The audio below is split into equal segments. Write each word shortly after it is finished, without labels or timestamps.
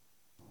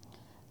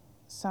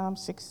Psalm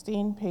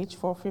 16, page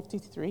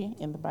 453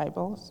 in the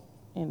Bibles,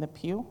 in the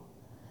pew.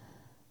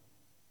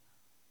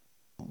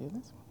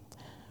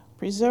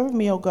 Preserve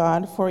me, O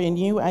God, for in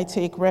you I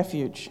take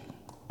refuge.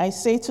 I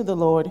say to the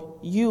Lord,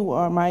 you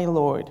are my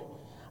Lord.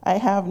 I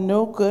have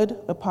no good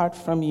apart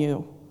from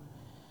you.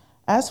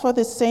 As for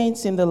the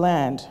saints in the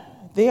land,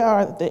 they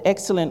are the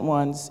excellent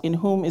ones, in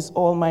whom is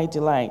all my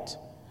delight.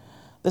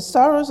 The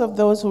sorrows of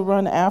those who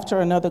run after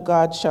another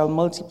god shall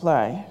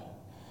multiply.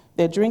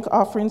 Their drink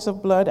offerings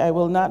of blood I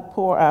will not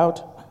pour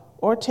out,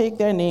 or take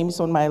their names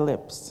on my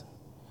lips.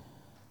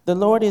 The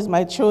Lord is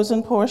my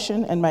chosen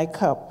portion and my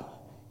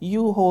cup.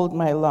 You hold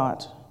my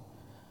lot.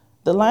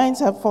 The lines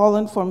have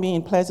fallen for me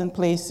in pleasant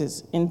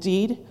places.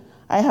 Indeed,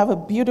 I have a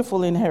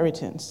beautiful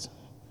inheritance.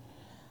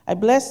 I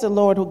bless the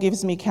Lord who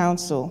gives me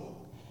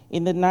counsel.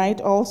 In the night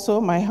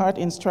also my heart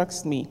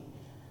instructs me.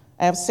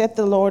 I have set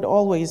the Lord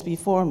always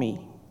before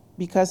me.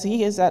 Because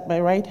he is at my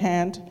right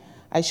hand,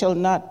 I shall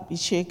not be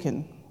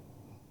shaken.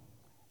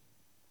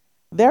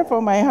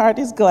 Therefore my heart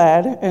is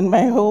glad, and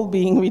my whole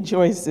being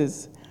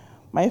rejoices.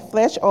 My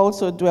flesh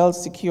also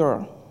dwells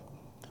secure.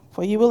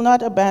 For you will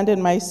not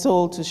abandon my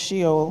soul to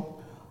Sheol,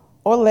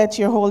 or let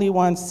your Holy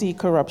One see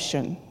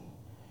corruption.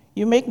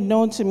 You make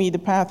known to me the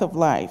path of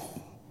life.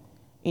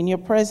 In your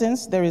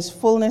presence there is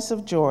fullness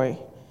of joy.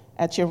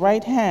 At your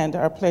right hand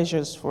are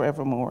pleasures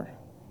forevermore.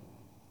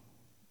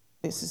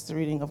 This is the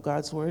reading of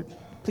God's word.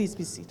 Please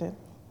be seated.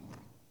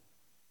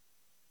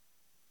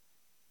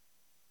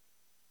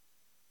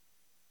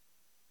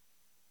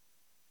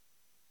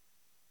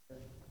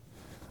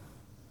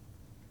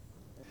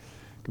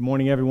 Good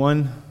morning,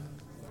 everyone.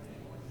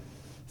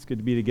 It's good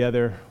to be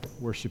together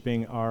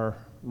worshiping our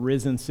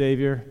risen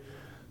Savior.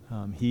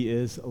 He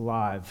is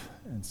alive,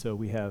 and so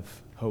we have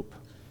hope.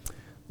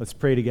 Let's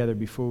pray together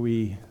before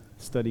we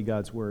study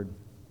God's word.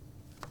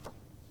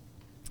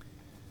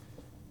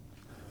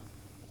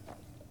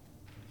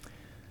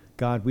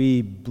 God,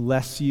 we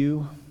bless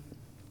you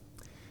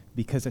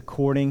because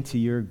according to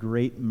your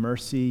great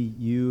mercy,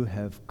 you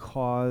have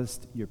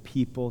caused your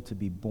people to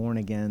be born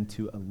again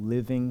to a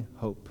living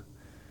hope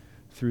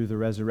through the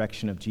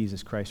resurrection of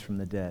Jesus Christ from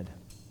the dead.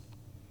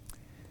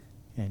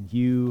 And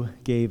you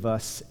gave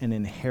us an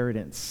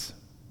inheritance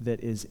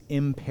that is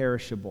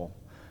imperishable,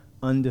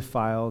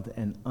 undefiled,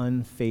 and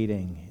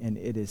unfading, and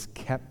it is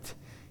kept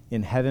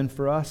in heaven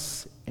for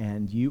us,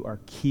 and you are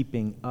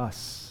keeping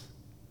us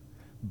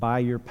by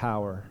your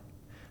power,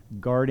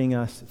 guarding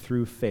us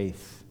through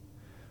faith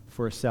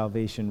for a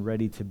salvation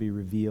ready to be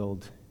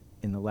revealed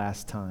in the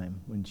last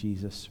time when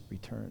Jesus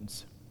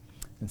returns.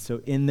 And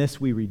so in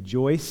this we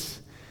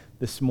rejoice.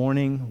 This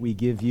morning we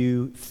give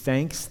you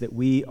thanks that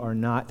we are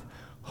not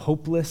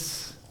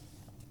hopeless,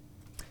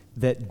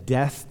 that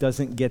death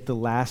doesn't get the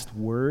last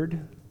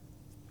word,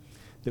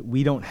 that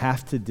we don't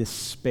have to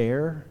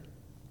despair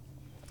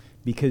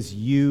because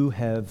you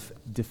have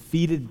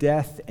defeated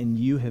death and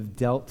you have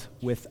dealt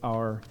with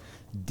our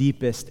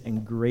deepest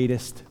and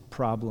greatest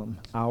problem,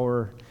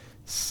 our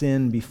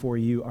sin before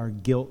you, our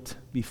guilt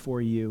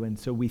before you. And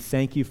so we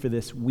thank you for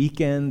this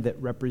weekend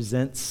that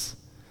represents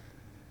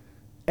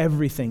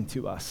everything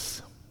to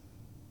us,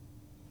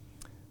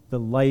 the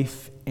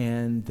life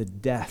and the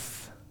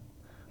death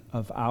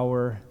of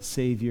our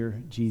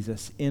Savior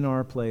Jesus in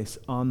our place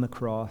on the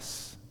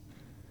cross,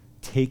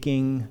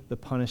 taking the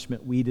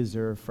punishment we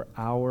deserve for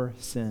our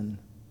sin,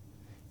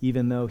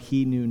 even though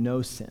he knew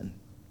no sin.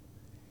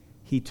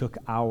 He took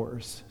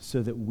ours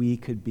so that we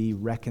could be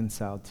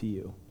reconciled to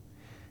you.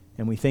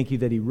 And we thank you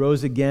that he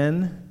rose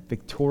again,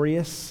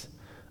 victorious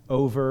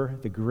over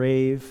the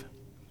grave.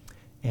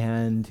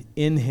 And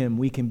in him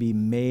we can be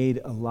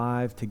made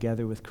alive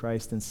together with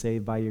Christ and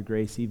saved by your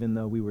grace, even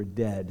though we were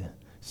dead,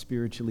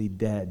 spiritually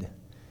dead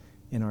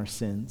in our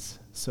sins.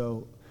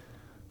 So,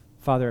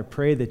 Father, I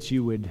pray that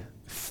you would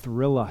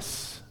thrill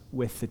us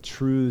with the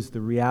truths,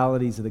 the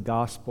realities of the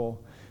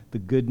gospel, the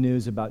good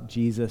news about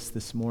Jesus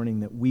this morning,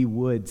 that we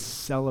would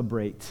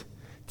celebrate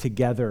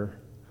together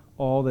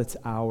all that's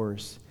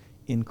ours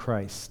in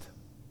Christ.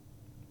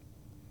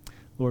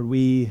 Lord,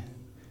 we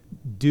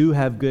do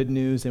have good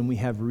news and we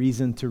have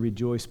reason to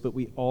rejoice, but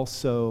we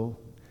also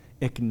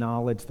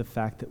acknowledge the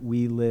fact that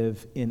we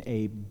live in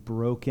a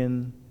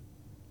broken,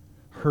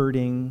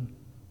 hurting,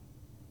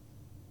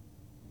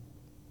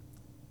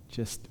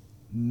 just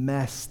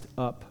messed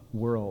up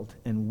world,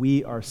 and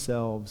we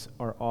ourselves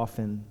are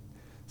often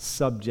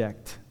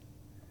subject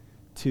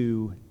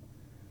to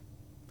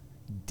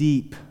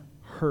deep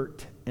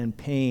hurt and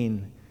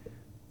pain.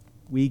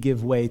 We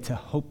give way to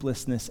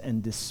hopelessness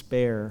and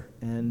despair,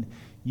 and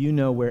you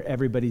know where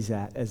everybody's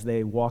at as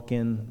they walk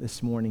in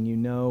this morning. You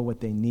know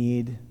what they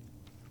need.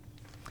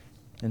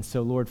 And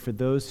so, Lord, for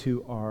those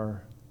who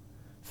are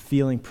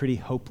feeling pretty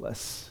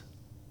hopeless,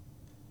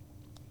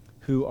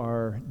 who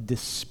are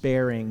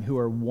despairing, who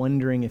are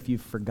wondering if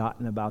you've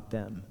forgotten about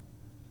them,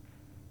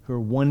 who are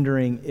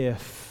wondering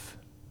if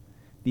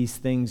these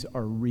things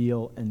are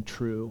real and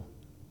true,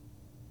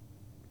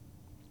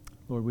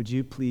 Lord, would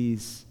you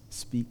please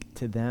speak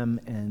to them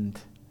and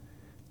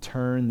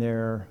turn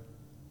their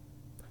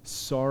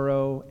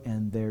sorrow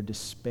and their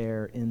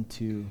despair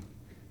into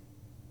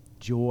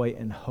joy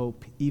and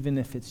hope, even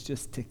if it's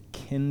just to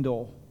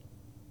kindle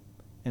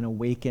and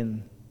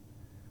awaken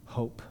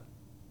hope.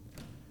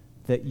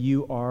 That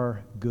you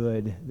are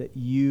good, that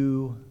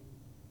you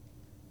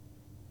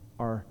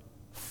are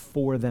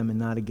for them and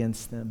not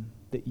against them,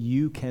 that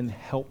you can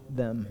help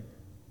them.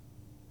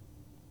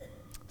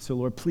 So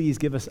Lord, please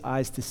give us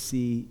eyes to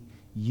see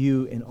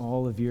you in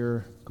all of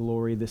your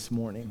glory this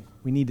morning.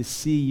 We need to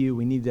see you.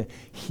 We need to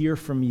hear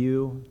from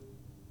you.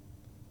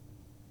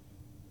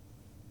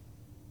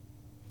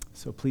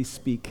 So please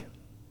speak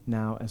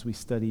now as we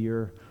study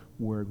your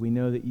word. We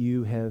know that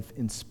you have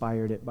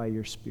inspired it by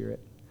your Spirit.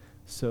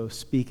 So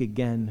speak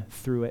again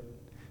through it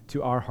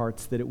to our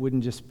hearts, that it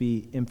wouldn't just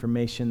be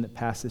information that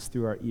passes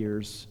through our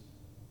ears,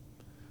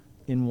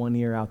 in one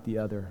ear, out the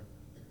other,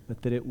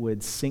 but that it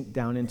would sink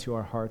down into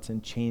our hearts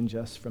and change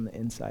us from the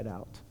inside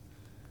out.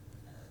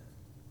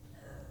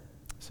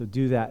 So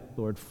do that,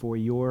 Lord, for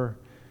your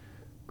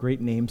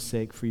great name's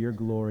sake, for your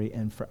glory,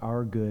 and for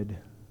our good.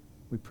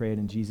 We pray it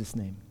in Jesus'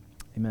 name.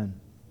 Amen.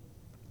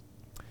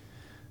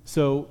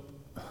 So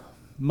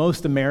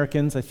most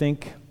Americans, I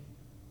think,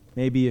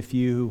 maybe if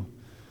you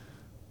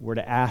were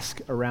to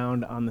ask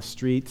around on the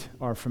street,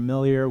 are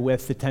familiar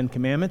with the Ten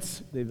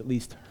Commandments. They've at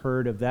least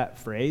heard of that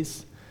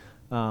phrase.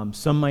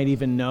 Some might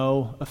even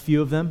know a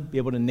few of them, be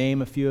able to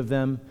name a few of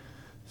them.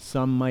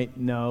 Some might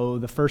know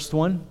the first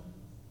one.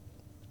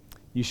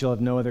 You shall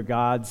have no other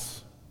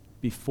gods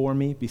before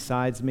me,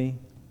 besides me,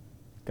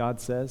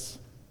 God says.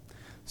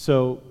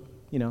 So,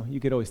 you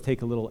could always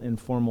take a little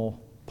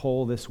informal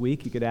poll this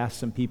week. You could ask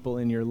some people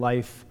in your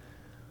life,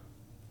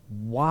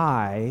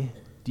 why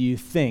do you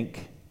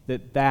think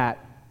that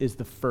is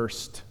the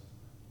first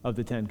of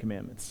the Ten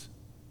Commandments?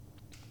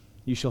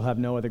 You shall have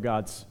no other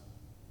gods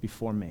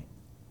before me,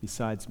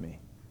 besides me.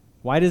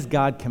 Why does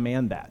God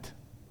command that?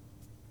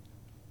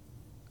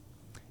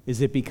 Is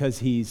it because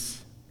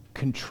he's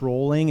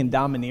controlling and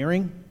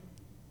domineering?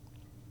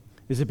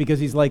 Is it because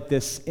he's like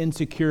this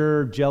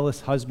insecure,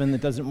 jealous husband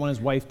that doesn't want his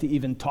wife to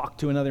even talk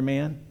to another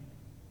man?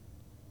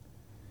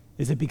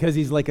 Is it because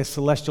he's like a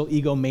celestial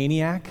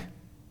egomaniac?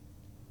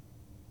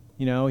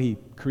 He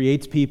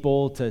creates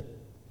people to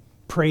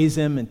praise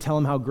him and tell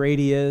him how great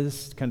he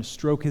is, to kind of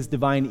stroke his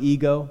divine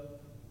ego.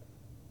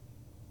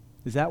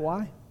 Is that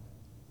why?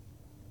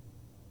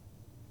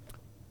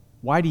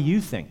 Why do you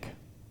think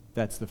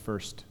that's the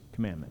first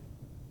commandment?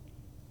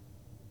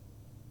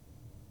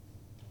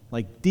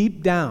 Like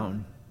deep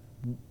down,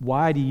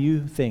 why do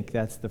you think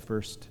that's the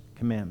first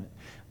commandment?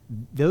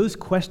 Those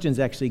questions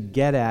actually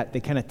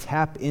they kind of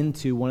tap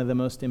into one of the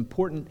most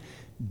important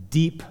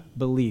deep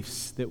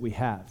beliefs that we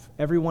have.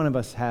 Every one of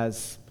us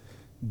has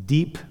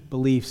deep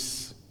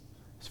beliefs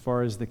as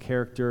far as the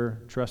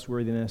character,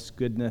 trustworthiness,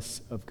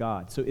 goodness of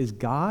God. So is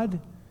God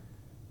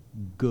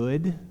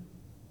good?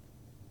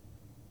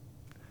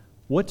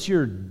 What's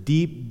your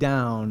deep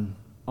down,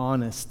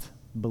 honest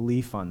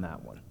belief on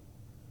that one?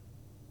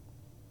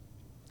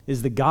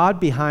 Is the God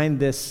behind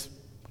this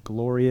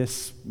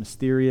glorious,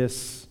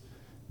 mysterious,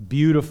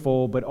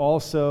 beautiful, but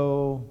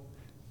also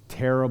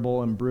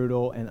terrible and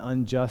brutal and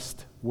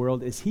unjust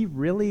world, is he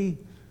really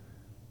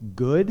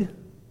good?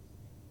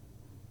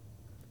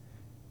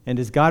 And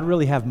does God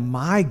really have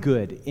my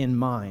good in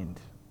mind?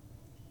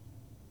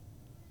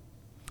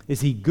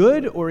 Is he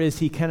good, or is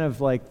he kind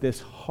of like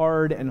this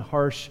hard and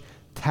harsh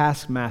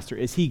taskmaster?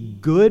 Is he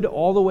good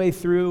all the way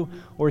through,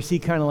 or is he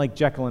kind of like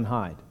Jekyll and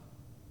Hyde?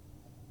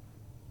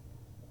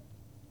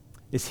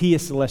 Is he a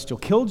celestial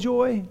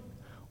killjoy,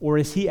 or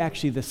is he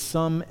actually the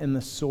sum and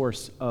the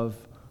source of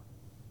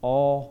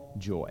all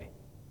joy?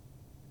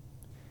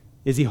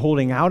 Is he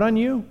holding out on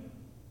you,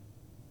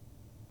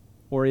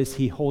 or is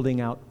he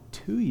holding out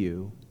to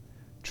you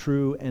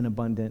true and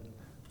abundant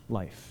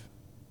life?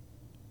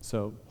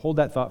 So hold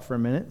that thought for a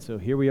minute. So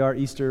here we are,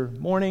 Easter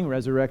morning,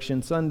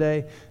 Resurrection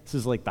Sunday. This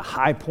is like the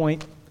high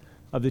point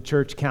of the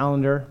church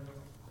calendar.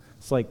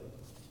 It's like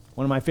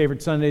one of my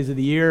favorite Sundays of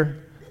the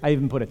year. I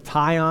even put a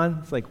tie on.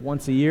 It's like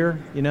once a year,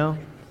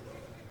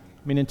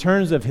 I mean, in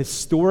terms of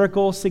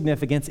historical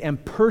significance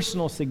and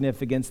personal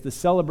significance, the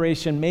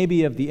celebration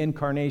maybe of the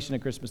incarnation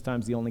at Christmas time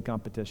is the only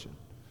competition.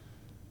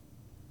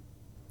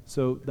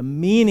 So the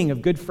meaning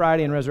of Good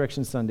Friday and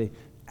Resurrection Sunday,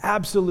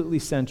 absolutely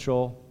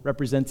central,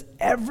 represents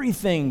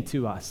everything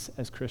to us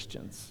as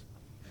Christians.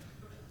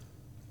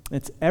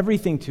 It's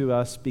everything to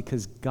us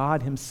because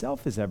God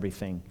himself is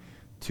everything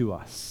to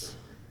us.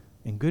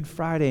 And Good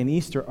Friday and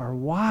Easter are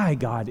why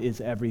God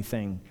is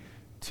everything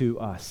to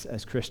us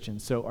as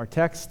Christians. So our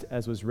text,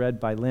 as was read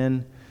by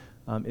Lynn,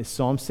 is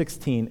Psalm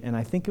 16, and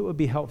I think it would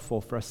be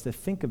helpful for us to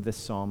think of this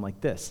psalm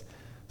like this.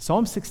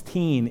 Psalm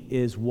 16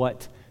 is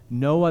what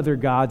no other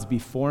gods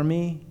before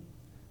me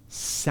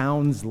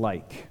sounds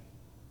like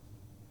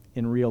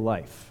in real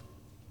life,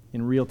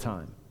 in real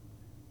time.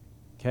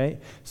 Okay?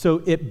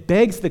 So it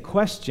begs the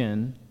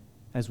question,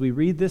 as we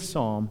read this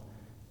psalm,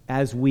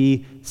 as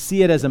we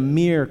see it as a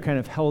mirror kind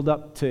of held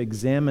up to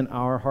examine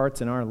our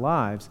hearts and our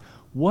lives,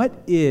 what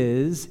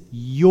is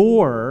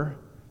your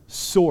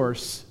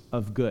source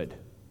of good?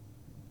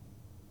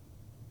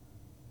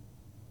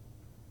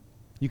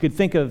 You could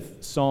think of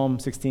Psalm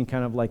 16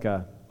 kind of like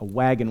a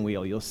wagon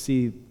wheel. You'll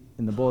see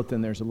in the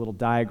bulletin there's a little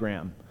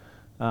diagram.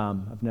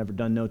 I've never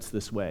done notes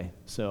this way.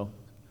 So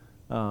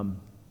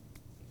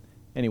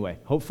anyway,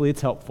 hopefully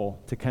it's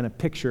helpful to kind of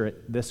picture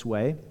it this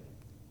way.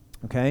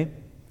 Okay?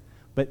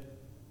 But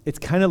it's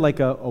kind of like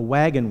a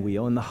wagon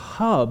wheel, and the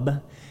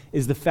hub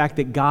is the fact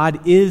that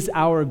God is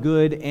our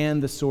good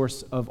and the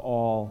source of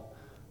all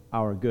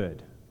our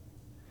good.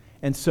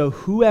 And so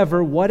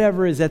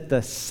whatever is at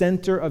the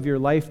center of your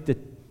life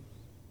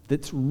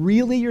that's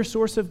really your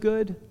source of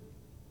good,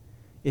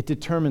 it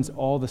determines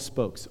all the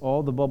spokes,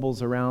 all the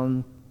bubbles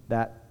around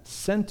that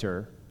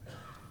center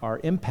are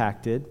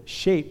impacted,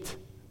 shaped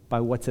by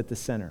what's at the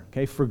center,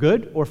 okay? For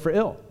good or for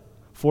ill,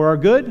 for our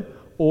good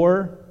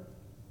or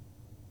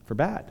for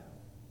bad.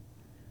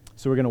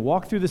 So we're going to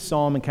walk through the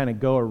psalm and kind of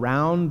go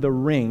around the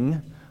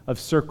ring of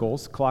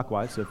circles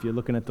clockwise. So if you're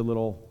looking at the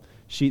little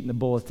sheet in the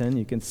bulletin,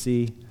 you can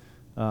see,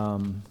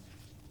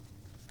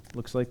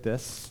 looks like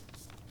this,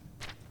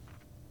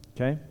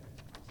 okay?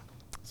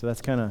 So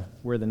that's kind of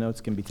where the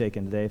notes can be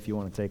taken today if you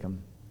want to take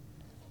them.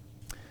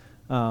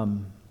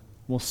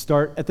 We'll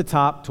start at the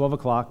top, 12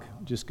 o'clock,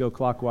 just go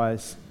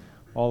clockwise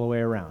all the way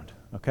around,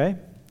 okay?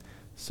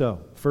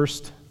 So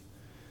first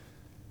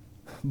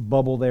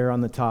bubble there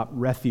on the top,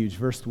 refuge,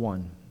 verse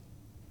 1.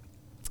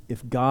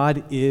 If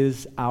God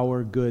is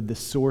our good, the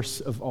source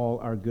of all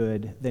our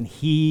good, then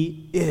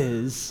he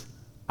is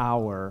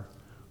our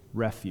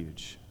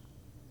refuge.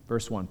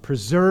 Verse 1,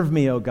 preserve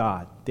me, O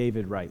God,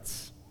 David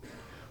writes,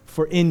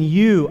 for in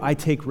you I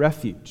take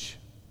refuge.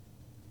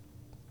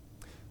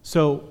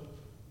 So,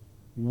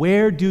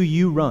 where do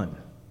you run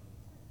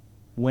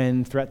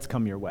when threats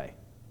come your way?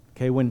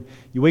 Okay, when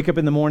you wake up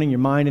in the morning, your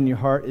mind and your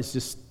heart is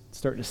just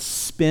starting to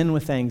spin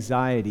with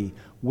anxiety,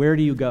 where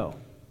do you go?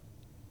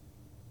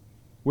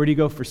 Where do you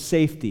go for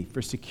safety,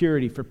 for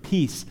security, for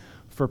peace,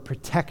 for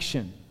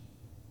protection?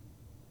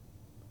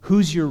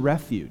 Who's your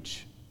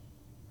refuge?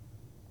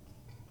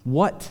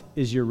 What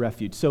is your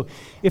refuge? So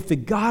if the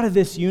God of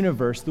this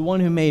universe, the one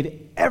who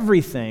made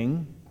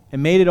everything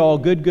and made it all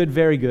good, good,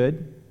 very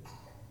good,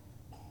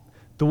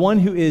 the one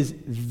who is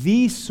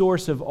the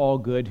source of all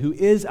good, who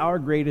is our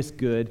greatest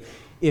good,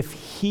 if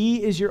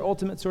he is your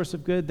ultimate source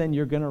of good, then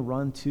you're going to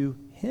run to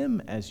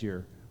him as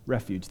your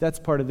refuge. That's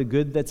part of the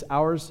good that's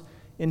ours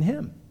in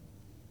him.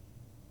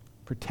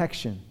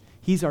 Protection.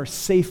 He's our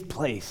safe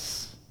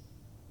place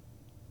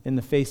in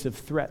the face of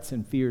threats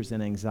and fears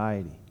and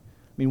anxiety.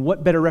 I mean,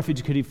 what better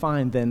refuge could he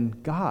find than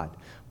God?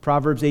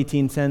 Proverbs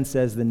 18:10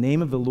 says, the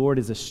name of the Lord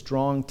is a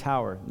strong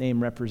tower.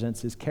 Name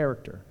represents his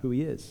character, who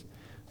he is.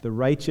 The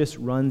righteous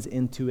runs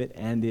into it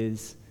and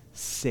is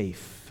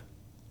safe.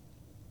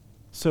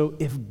 So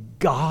if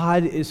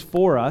God is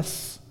for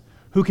us,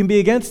 who can be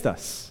against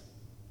us?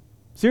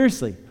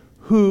 Seriously,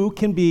 who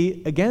can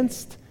be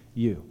against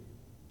you?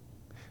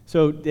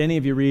 So did any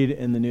of you read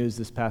in the news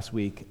this past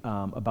week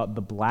about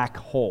the black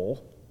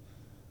hole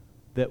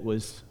that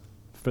was,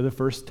 for the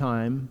first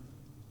time,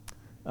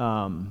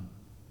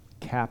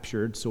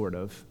 captured, sort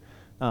of,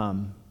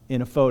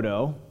 in a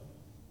photo?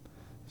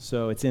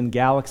 So it's in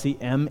galaxy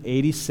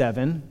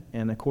M87,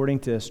 and according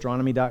to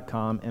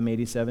astronomy.com,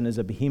 M87 is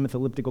a behemoth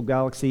elliptical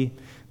galaxy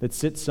that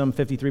sits some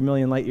 53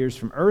 million light years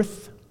from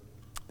Earth.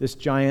 This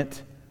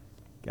giant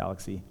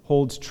galaxy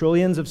holds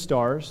trillions of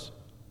stars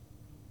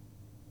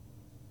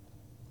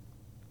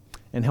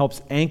and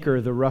helps anchor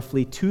the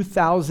roughly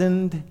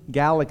 2,000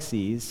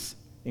 galaxies,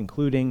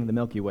 including the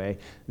Milky Way,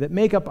 that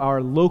make up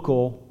our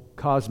local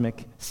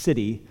cosmic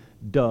city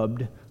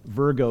dubbed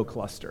Virgo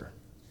Cluster.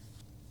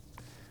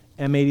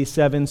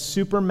 M87's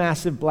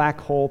supermassive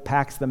black hole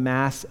packs the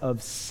mass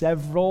of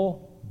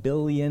several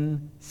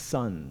billion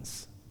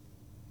suns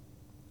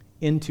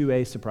into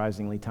a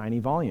surprisingly tiny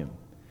volume.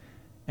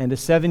 And a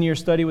 7-year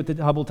study with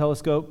the Hubble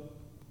telescope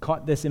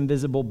caught this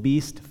invisible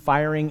beast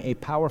firing a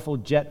powerful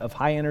jet of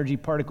high-energy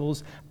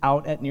particles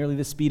out at nearly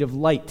the speed of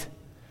light,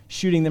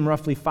 shooting them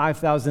roughly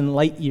 5,000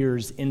 light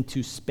years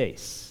into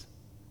space.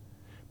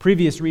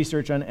 Previous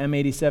research on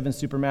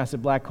M87's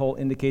supermassive black hole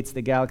indicates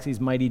the galaxy's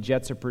mighty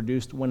jets are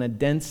produced when a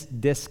dense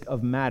disk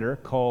of matter,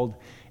 called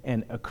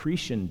an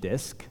accretion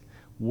disk,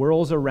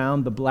 whirls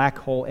around the black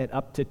hole at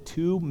up to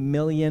 2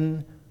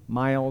 million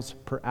miles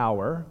per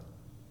hour.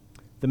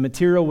 The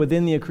material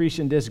within the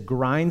accretion disk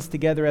grinds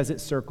together as it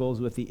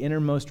circles, with the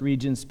innermost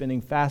regions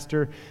spinning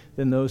faster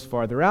than those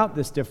farther out.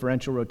 This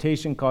differential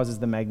rotation causes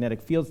the magnetic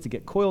fields to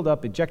get coiled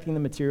up, ejecting the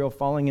material,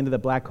 falling into the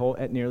black hole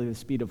at nearly the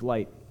speed of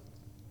light.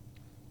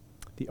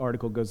 The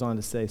article goes on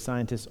to say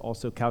scientists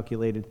also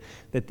calculated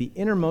that the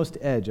innermost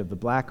edge of the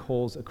black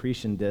hole's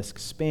accretion disk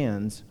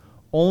spans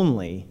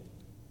only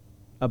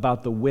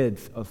about the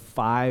width of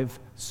 5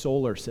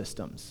 solar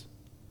systems.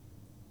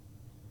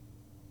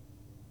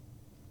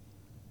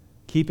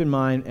 Keep in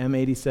mind,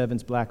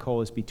 M87's black hole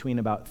is between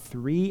about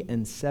 3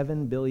 and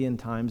 7 billion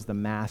times the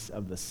mass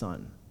of the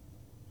sun.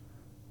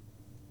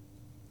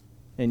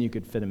 And you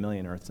could fit 1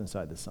 million Earths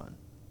inside the sun.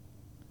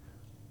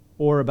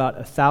 Or about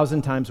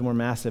 1,000 times more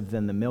massive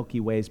than the Milky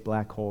Way's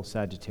black hole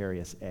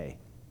Sagittarius A.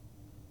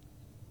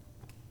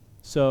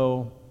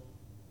 So,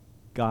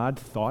 God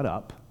thought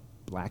up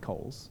black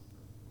holes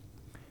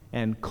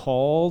and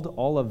called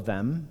all of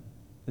them,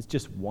 as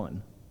just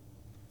one,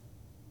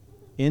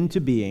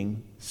 into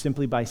being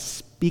simply by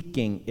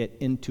speaking it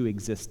into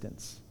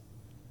existence.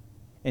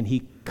 And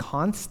he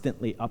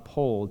constantly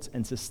upholds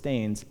and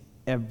sustains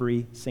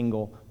every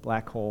single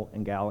black hole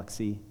and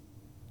galaxy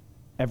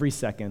every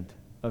second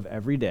of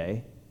every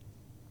day.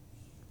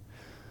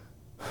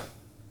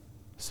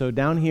 So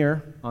down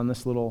here on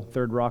this little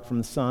third rock from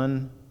the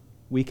sun,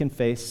 we can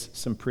face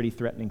some pretty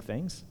threatening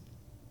things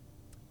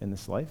in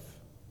this life.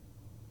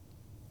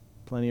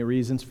 Plenty of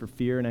reasons for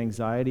fear and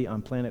anxiety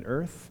on planet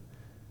Earth.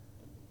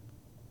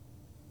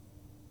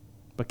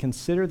 But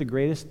consider the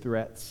greatest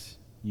threats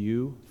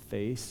you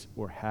face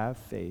or have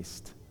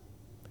faced,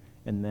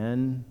 and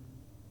then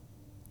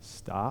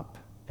stop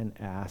and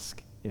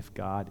ask if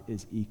God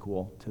is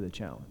equal to the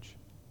challenge.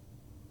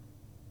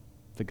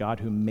 The God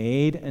who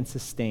made and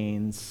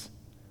sustains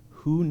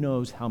who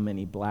knows how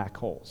many black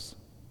holes.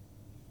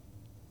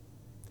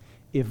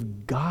 If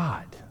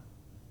God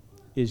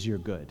is your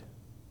good,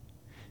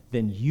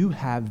 then you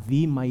have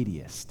the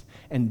mightiest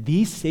and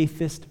the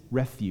safest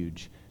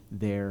refuge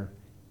there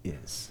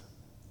is.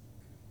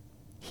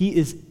 He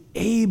is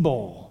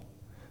able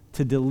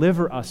to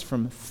deliver us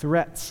from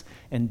threats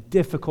and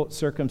difficult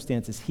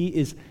circumstances. He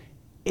is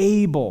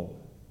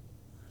able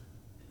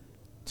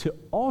to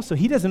also,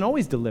 he doesn't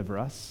always deliver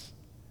us.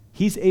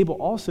 He's able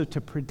also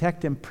to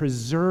protect and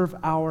preserve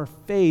our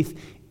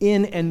faith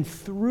in and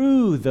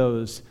through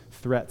those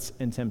threats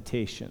and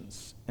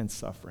temptations and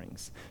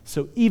sufferings.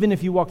 So even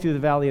if you walk through the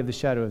valley of the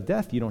shadow of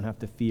death, you don't have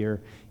to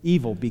fear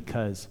evil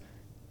because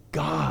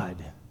God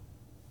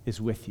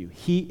is with you.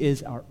 He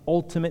is our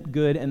ultimate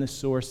good and the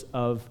source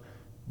of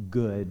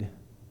good,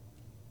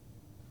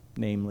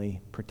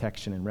 namely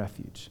protection and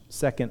refuge.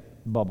 Second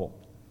bubble.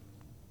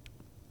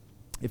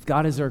 If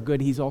God is our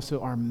good, he's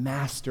also our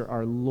master,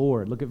 our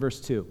Lord. Look at verse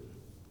 2.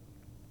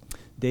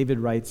 David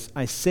writes,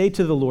 I say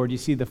to the Lord, you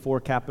see the 4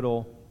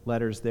 capital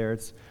letters there,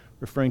 it's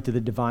referring to the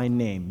divine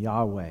name,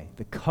 Yahweh,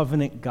 the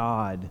covenant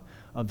God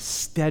of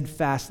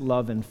steadfast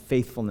love and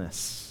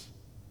faithfulness.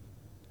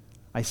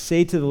 I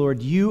say to the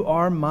Lord, you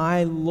are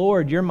my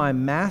Lord, you're my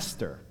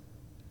master.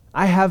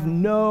 I have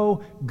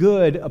no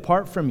good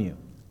apart from you.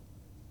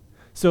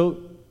 So,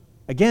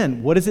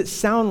 again, what does it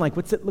sound like?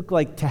 What's it look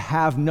like to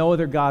have no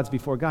other gods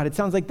before God? It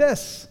sounds like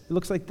this. It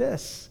looks like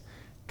this.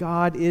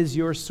 God is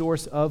your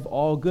source of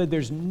all good.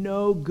 There's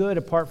no good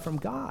apart from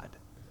God.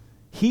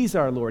 He's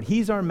our Lord.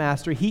 He's our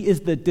master. He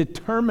is the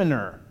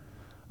determiner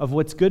of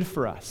what's good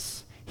for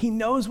us. He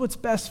knows what's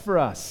best for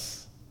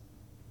us.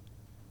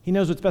 He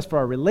knows what's best for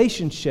our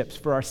relationships,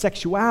 for our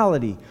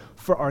sexuality,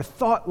 for our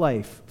thought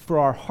life, for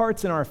our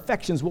hearts and our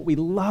affections, what we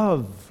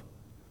love,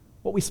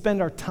 what we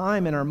spend our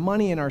time and our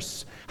money and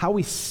how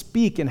we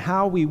speak and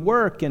how we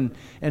work and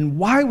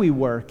why we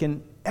work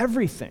and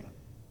everything.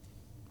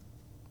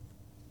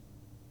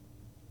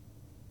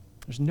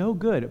 There's no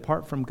good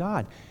apart from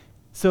God.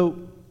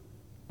 So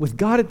with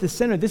God at the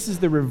center, this is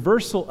the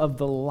reversal of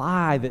the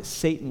lie that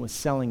Satan was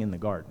selling in the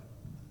garden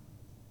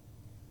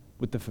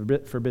with the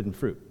forbidden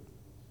fruit,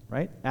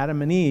 right?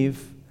 Adam and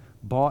Eve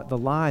bought the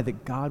lie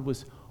that God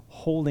was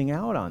holding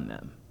out on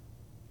them,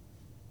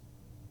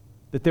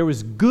 that there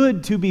was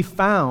good to be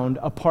found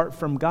apart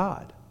from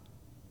God.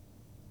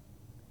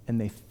 And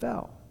they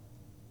fell.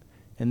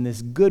 And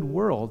this good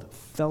world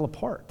fell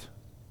apart.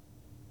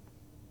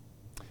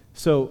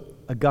 So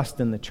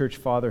Augustine, the church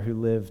father who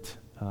lived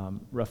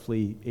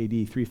roughly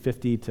AD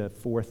 350 to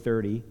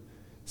 430,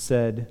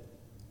 said,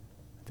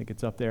 I think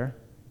it's up there,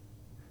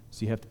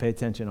 so you have to pay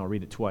attention, I'll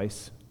read it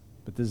twice,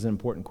 but this is an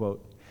important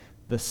quote.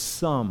 The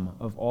sum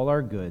of all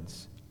our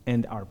goods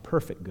and our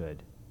perfect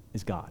good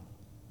is God.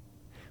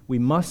 We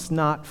must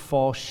not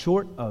fall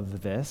short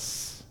of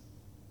this,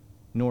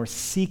 nor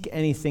seek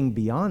anything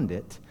beyond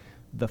it.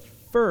 The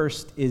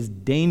first is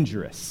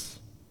dangerous,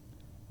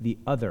 the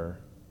other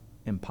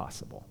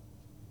impossible.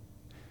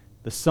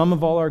 The sum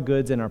of all our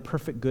goods and our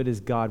perfect good is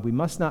God. We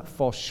must not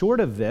fall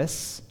short of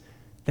this.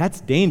 That's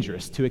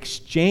dangerous, to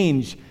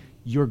exchange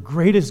your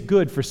greatest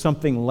good for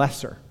something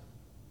lesser.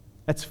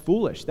 That's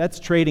foolish. That's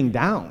trading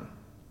down.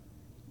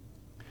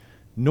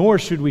 Nor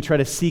should we try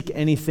to seek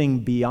anything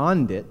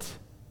beyond it.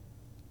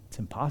 It's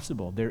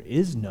impossible. There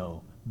is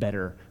no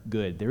better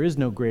good. There is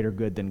no greater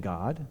good than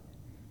God.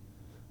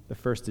 The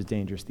first is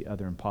dangerous, the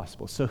other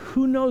impossible. So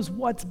who knows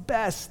what's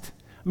best?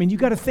 I mean, you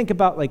got to think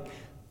about like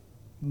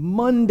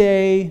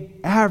Monday,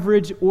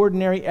 average,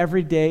 ordinary,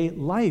 everyday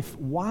life.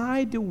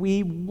 Why do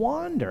we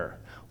wander?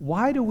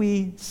 Why do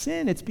we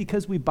sin? It's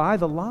because we buy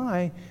the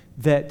lie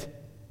that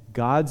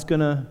God's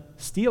going to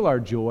steal our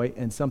joy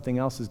and something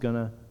else is going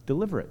to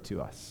deliver it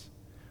to us.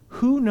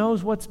 Who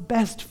knows what's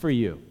best for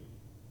you?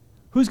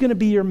 Who's going to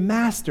be your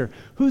master?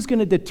 Who's going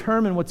to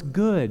determine what's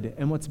good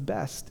and what's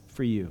best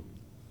for you?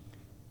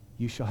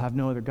 You shall have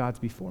no other gods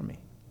before me.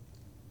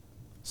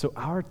 So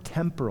our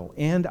temporal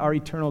and our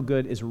eternal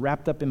good is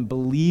wrapped up in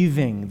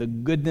believing the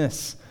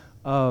goodness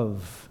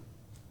of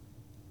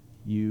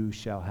you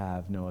shall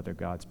have no other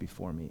gods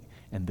before me,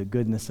 and the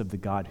goodness of the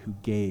God who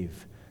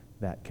gave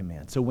that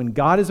command. So when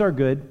God is our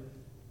good,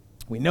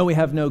 we know we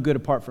have no good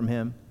apart from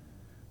him.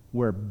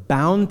 We're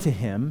bound to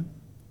him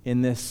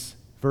in this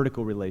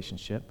vertical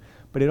relationship,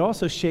 but it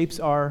also shapes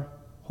our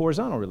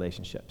horizontal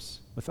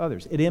relationships with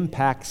others. It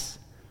impacts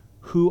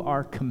who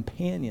our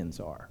companions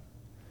are.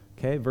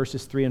 Okay,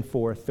 verses 3 and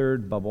 4,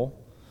 third bubble.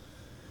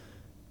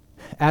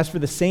 As for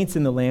the saints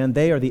in the land,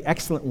 they are the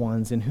excellent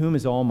ones, in whom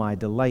is all my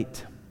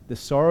delight. The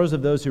sorrows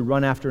of those who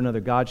run after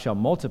another god shall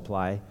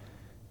multiply.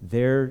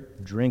 Their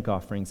drink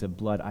offerings of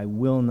blood I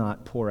will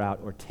not pour out,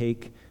 or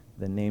take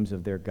the names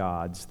of their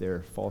gods,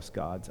 their false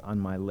gods, on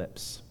my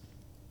lips.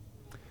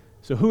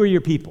 So who are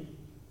your people?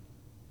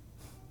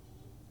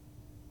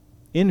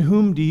 In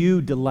whom do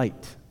you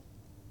delight?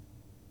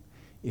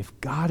 If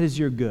God is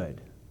your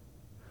good,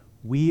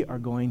 we are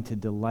going to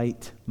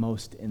delight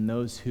most in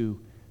those who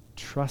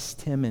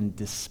trust him and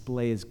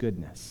display his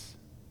goodness.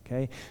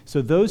 Okay?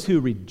 So those who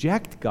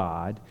reject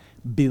God,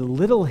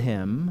 belittle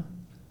him,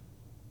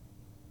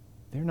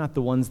 they're not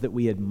the ones that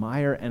we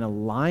admire and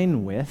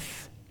align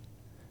with.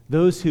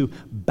 Those who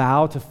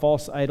bow to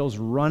false idols,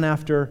 run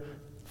after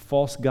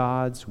false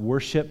gods,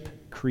 worship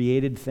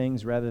created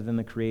things rather than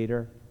the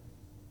Creator.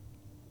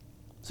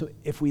 So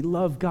if we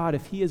love God,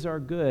 if he is our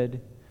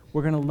good,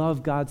 we're going to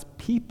love God's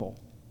people.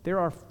 They're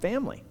our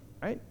family,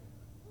 right?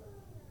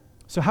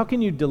 So how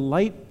can you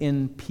delight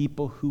in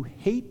people who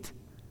hate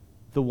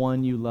the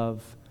one you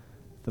love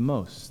the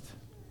most?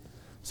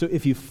 So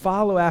if you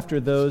follow after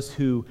those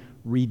who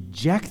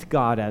reject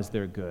God as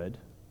their good,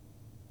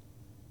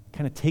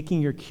 kind of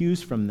taking your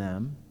cues from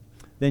them,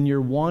 then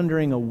you're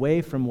wandering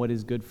away from what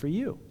is good for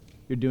you.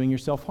 You're doing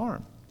yourself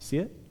harm. See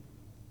it?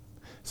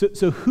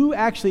 So who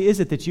actually is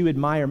it that you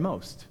admire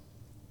most?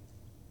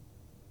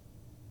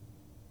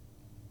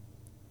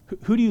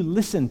 Who do you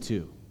listen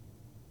to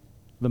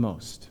the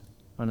most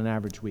on an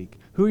average week?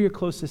 Who are your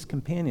closest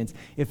companions?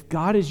 If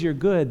God is your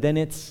good, then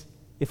if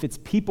it's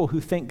people who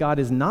think God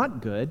is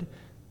not good,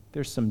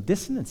 there's some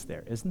dissonance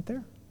there, isn't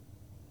there?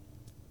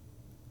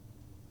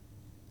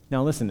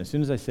 Now listen, as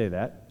soon as I say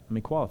that, let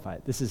me qualify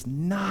it. This is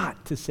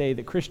not to say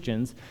that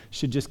Christians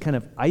should just kind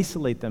of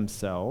isolate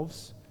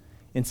themselves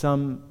in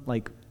some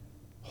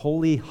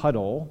holy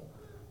huddle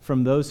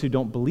from those who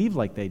don't believe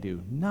like they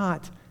do.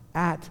 Not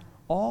at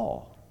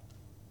all.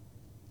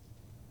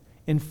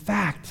 In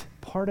fact,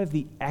 part of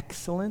the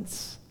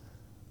excellence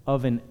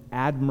of an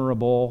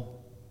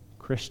admirable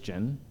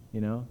Christian,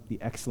 the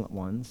excellent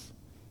ones,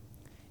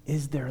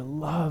 is their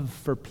love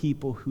for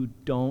people who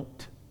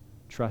don't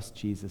trust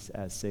Jesus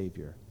as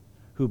Savior,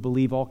 who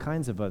believe all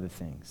kinds of other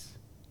things.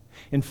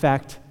 In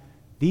fact,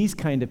 these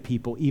kind of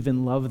people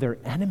even love their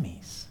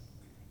enemies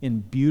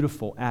in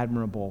beautiful,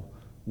 admirable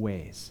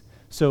ways.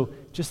 So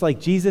just like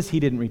Jesus, he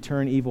didn't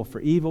return evil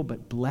for evil,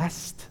 but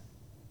blessed.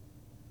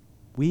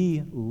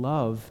 We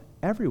love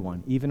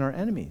everyone, even our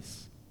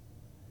enemies.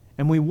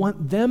 And we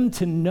want them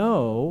to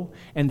know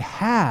and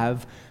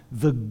have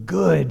the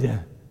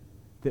good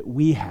that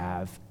we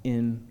have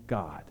in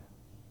God.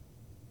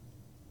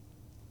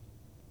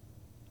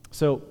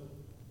 So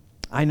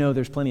I know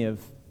there's plenty of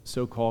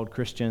so-called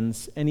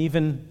Christians and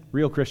even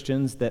real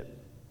Christians that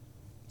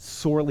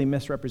sorely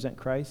misrepresent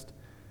Christ,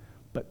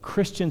 but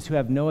Christians who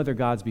have no other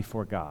gods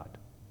before God,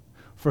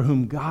 for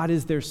whom God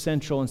is their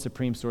central and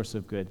supreme source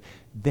of good,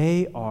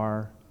 they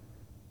are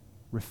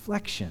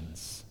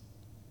reflections,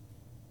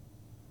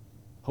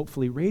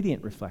 hopefully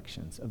radiant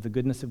reflections of the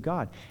goodness of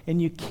God.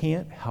 And you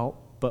can't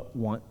help but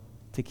want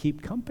to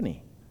keep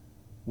company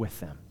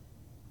with them.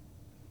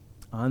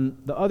 On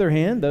the other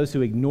hand, those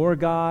who ignore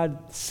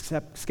God,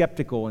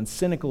 skeptical and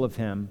cynical of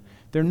him,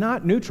 they're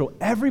not neutral.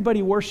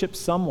 Everybody worships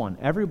someone.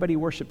 Everybody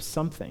worships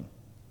something.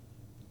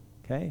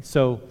 Okay?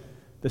 So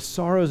the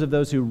sorrows of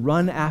those who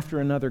run after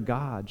another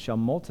god shall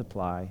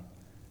multiply.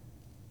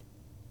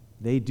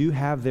 They do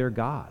have their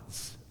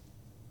gods.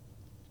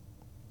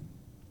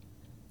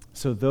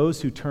 So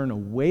those who turn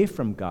away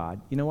from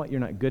God, you know what? You're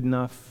not good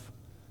enough.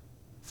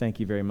 Thank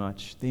you very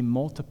much. They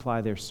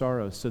multiply their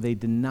sorrows, so they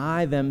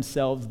deny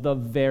themselves the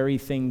very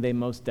thing they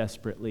most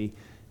desperately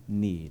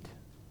need.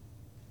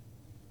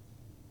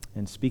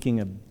 And speaking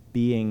of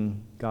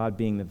God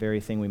being the very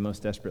thing we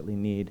most desperately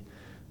need,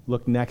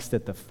 look next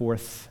at the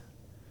fourth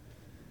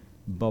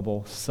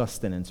bubble,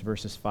 sustenance,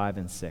 verses 5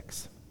 and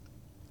 6.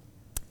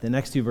 The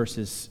next two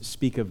verses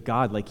speak of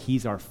God like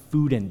he's our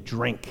food and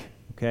drink,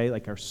 okay,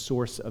 like our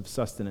source of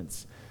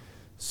sustenance.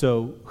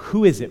 So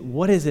who is it?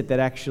 What is it that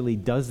actually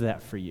does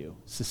that for you,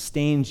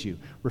 sustains you,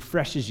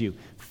 refreshes you,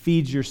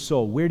 feeds your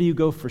soul? Where do you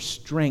go for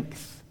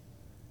strength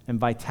and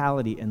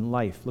vitality and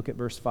life? Look at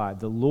verse 5.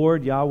 The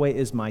Lord Yahweh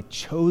is my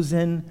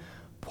chosen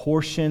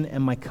portion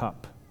and my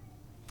cup.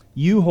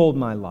 You hold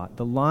my lot.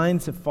 The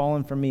lines have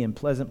fallen from me in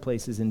pleasant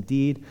places.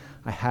 Indeed,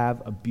 I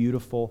have a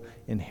beautiful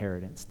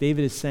inheritance.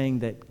 David is saying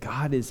that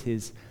God is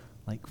his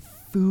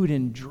food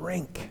and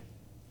drink.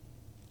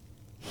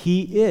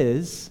 He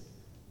is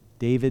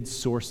David's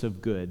source of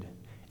good,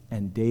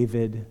 and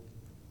David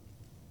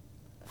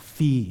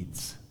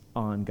feeds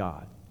on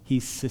God.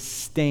 He's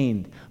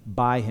sustained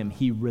by him.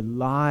 He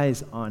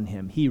relies on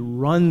him. He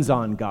runs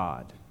on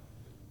God.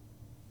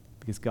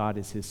 because God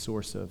is his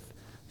source of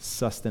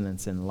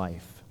sustenance and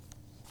life.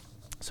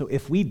 So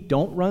if we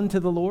don't run to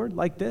the Lord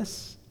like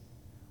this,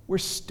 we're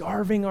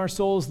starving our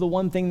souls the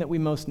one thing that we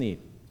most need.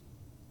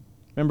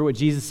 Remember what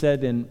Jesus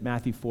said in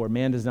Matthew 4,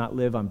 man does not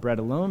live on bread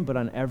alone, but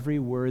on every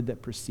word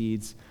that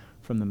proceeds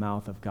from the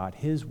mouth of God.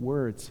 His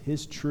words,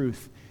 his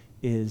truth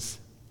is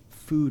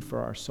food for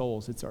our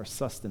souls. It's our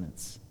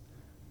sustenance.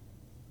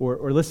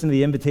 Or listen to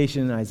the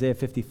invitation in Isaiah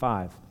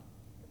 55.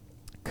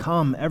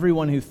 Come,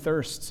 everyone who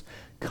thirsts,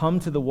 come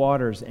to the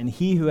waters, and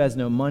he who has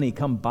no money,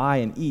 come buy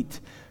and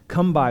eat.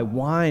 Come buy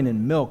wine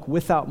and milk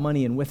without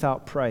money and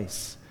without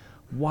price.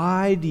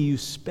 Why do you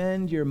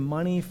spend your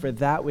money for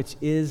that which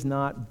is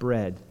not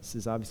bread? This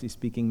is obviously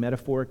speaking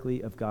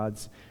metaphorically of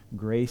God's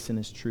grace and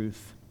his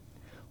truth.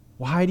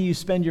 Why do you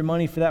spend your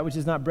money for that which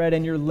is not bread,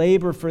 and your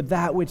labor for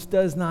that which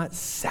does not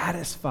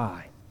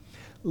satisfy?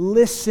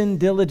 Listen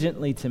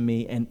diligently to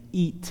me and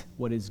eat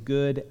what is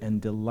good, and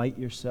delight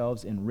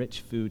yourselves in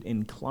rich food.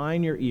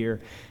 Incline your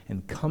ear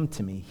and come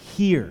to me.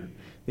 Hear,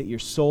 that your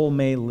soul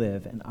may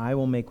live, and I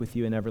will make with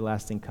you an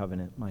everlasting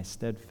covenant, my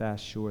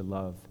steadfast, sure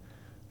love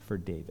for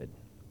David.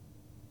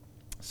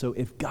 So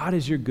if God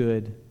is your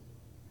good,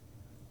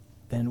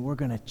 then we're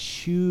going to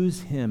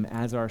choose him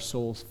as our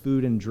soul's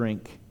food and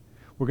drink.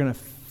 We're going to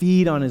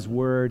feed on his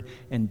word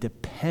and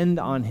depend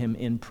on him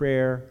in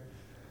prayer,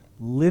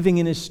 living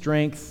in his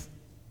strength,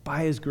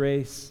 by his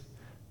grace,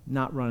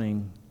 not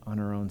running on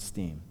our own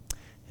steam.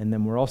 And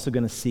then we're also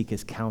going to seek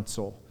his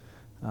counsel.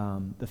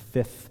 The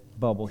fifth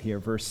bubble here,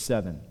 verse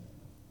 7.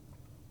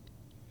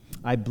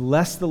 I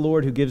bless the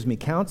Lord who gives me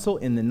counsel.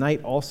 In the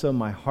night also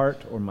my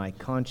heart or my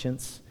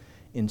conscience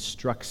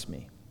instructs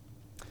me.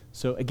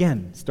 So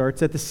again,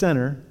 starts at the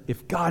center.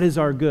 If God is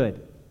our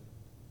good,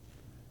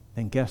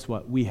 then guess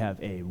what? We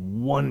have a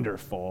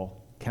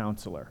wonderful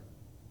counselor.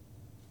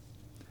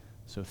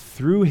 So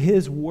through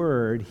his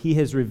word, he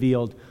has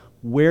revealed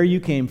where you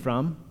came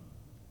from,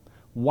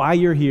 why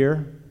you're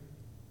here,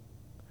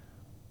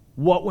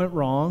 what went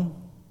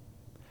wrong,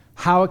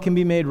 how it can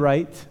be made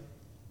right,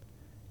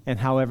 and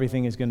how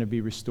everything is going to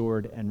be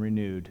restored and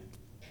renewed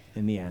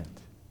in the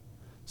end.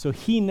 So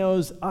he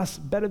knows us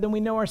better than we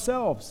know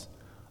ourselves.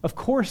 Of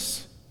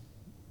course,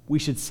 we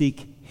should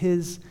seek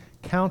his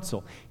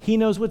counsel. He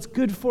knows what's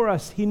good for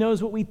us. He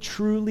knows what we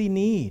truly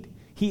need.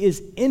 He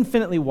is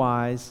infinitely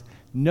wise,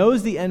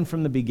 knows the end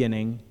from the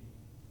beginning.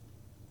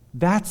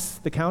 That's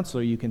the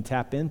counselor you can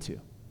tap into.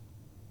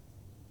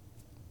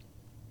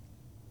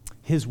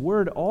 His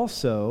word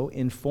also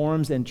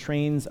informs and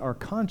trains our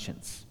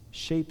conscience,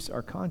 shapes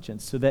our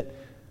conscience, so that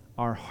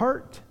our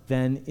heart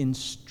then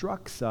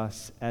instructs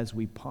us as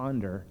we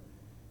ponder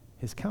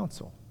his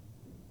counsel.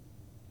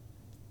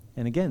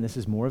 And again, this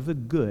is more of the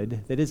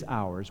good that is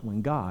ours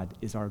when God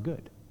is our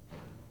good.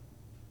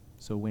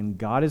 So when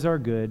God is our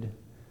good,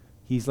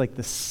 he's like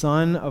the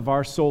sun of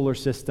our solar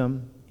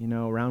system,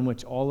 around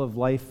which all of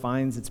life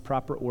finds its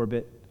proper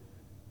orbit.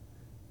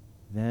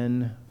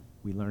 Then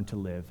we learn to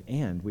live,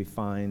 and we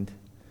find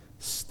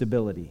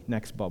stability.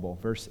 Next bubble,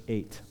 verse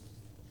 8.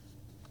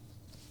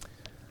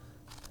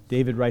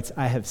 David writes,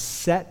 I have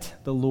set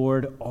the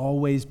Lord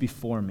always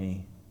before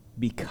me.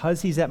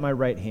 Because he's at my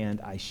right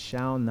hand, I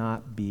shall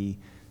not be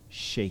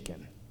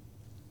shaken.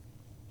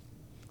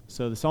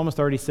 So the psalmist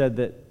already said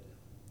that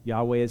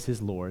Yahweh is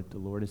his Lord. The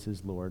Lord is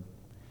his Lord.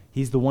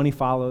 He's the one he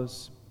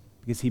follows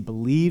because he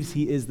believes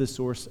he is the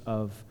source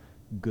of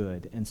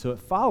good. And so it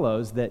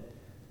follows that,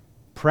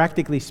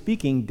 practically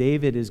speaking,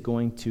 David is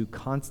going to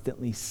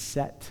constantly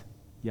set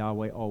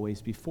Yahweh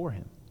always before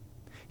him.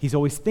 He's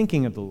always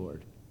thinking of the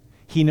Lord.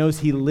 He knows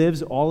he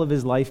lives all of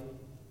his life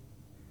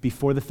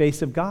before the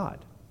face of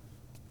God.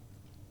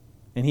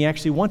 And he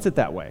actually wants it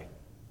that way.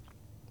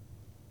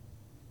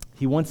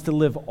 He wants to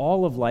live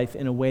all of life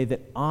in a way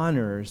that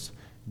honors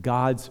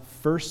God's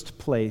first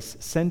place,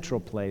 central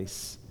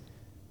place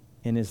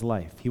in his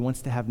life. He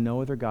wants to have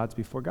no other gods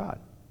before God.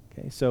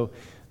 Okay, so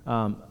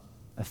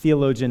a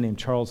theologian named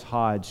Charles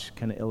Hodge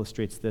kind of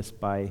illustrates this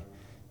by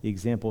the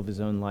example of his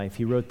own life.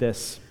 He wrote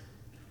this: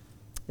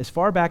 as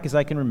far back as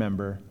I can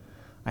remember,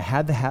 I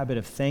had the habit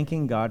of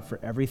thanking God for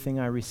everything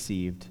I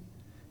received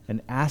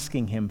and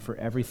asking him for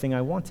everything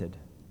I wanted.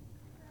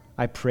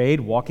 I prayed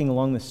walking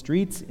along the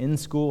streets, in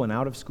school and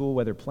out of school,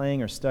 whether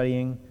playing or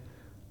studying.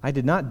 I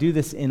did not do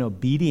this in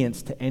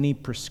obedience to any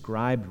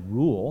prescribed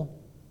rule.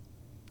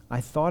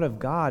 I thought of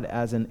God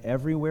as an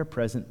everywhere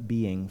present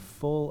being,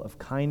 full of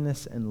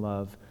kindness and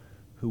love,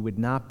 who would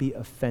not be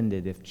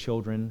offended if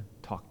children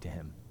talked to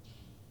him.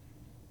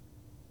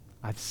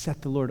 I've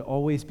set the Lord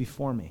always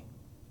before me.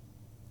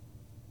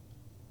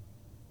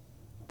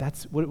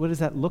 What does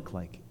that look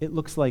like? It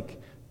looks like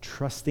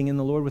trusting in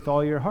the Lord with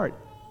all your heart,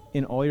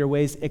 in all your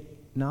ways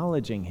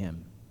acknowledging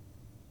him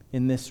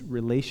in this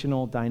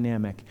relational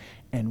dynamic.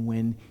 And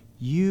when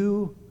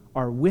you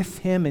are with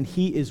him and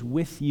he is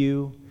with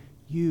you,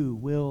 you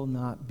will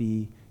not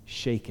be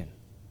shaken.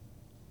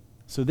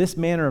 So this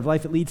manner of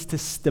life, it leads to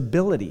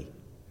stability.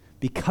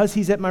 Because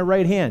he's at my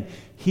right hand,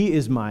 he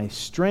is my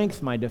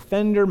strength, my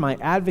defender, my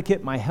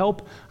advocate, my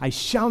help. I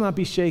shall not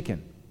be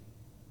shaken.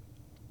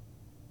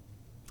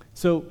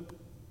 So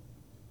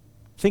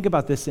think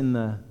about this in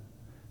the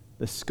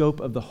scope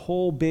of the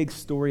whole big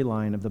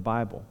storyline of the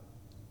Bible.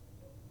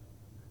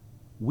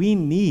 We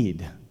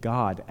need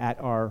God at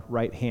our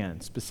right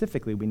hand.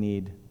 Specifically, we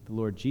need the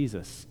Lord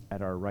Jesus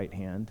at our right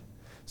hand.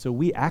 So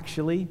we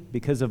actually,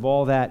 because of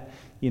all that,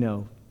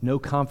 no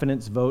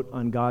confidence vote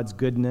on God's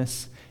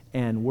goodness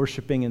and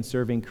worshiping and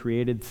serving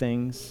created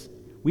things,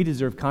 we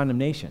deserve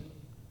condemnation.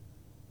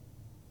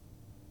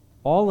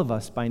 All of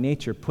us, by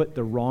nature, put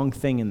the wrong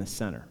thing in the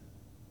center.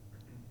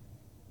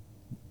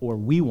 Or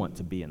we want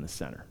to be in the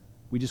center.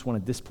 We just want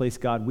to displace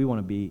God. We want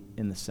to be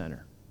in the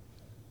center.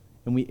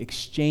 And we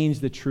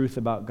exchange the truth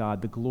about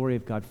God, the glory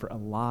of God, for a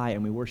lie,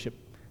 and we worship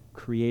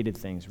created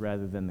things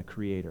rather than the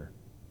Creator.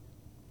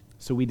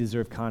 So we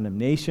deserve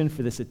condemnation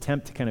for this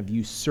attempt to kind of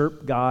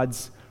usurp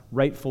God's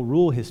rightful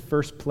rule, his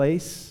first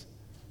place.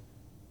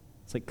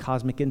 It's like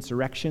cosmic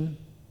insurrection.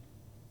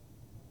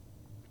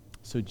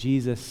 So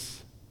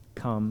Jesus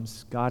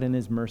comes. God in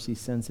his mercy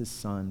sends his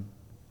Son.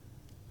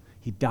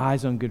 He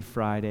dies on Good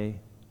Friday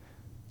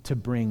to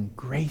bring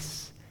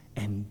grace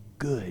and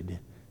good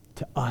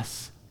to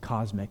us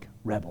cosmic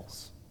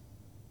rebels.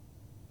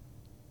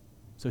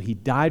 So he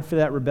died for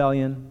that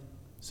rebellion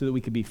so that we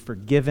could be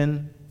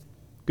forgiven.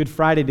 Good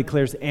Friday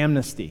declares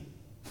amnesty,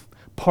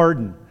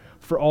 pardon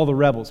for all the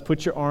rebels.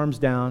 Put your arms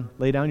down,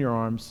 lay down your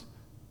arms,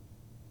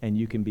 and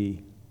you can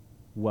be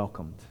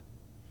welcomed.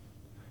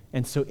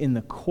 And so in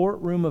the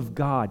courtroom of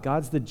God,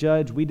 God's the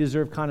judge, we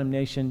deserve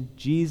condemnation.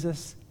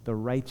 Jesus, the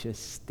righteous,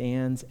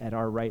 stands at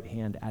our right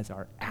hand as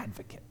our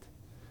advocate,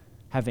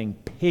 having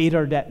paid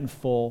our debt in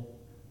full.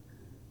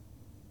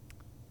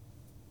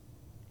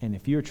 And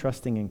if you're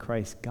trusting in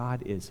Christ,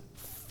 God is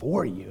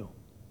for you,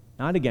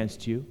 not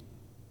against you.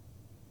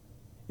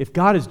 If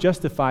God has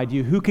justified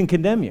you, who can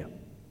condemn you?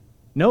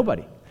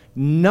 Nobody.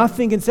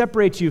 Nothing can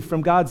separate you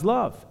from God's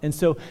love. And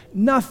so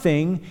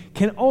nothing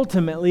can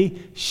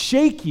ultimately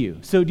shake you.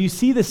 So do you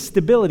see the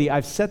stability?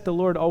 I've set the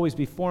Lord always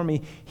before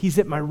me. He's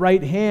at my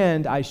right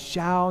hand. I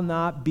shall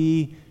not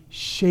be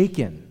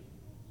shaken.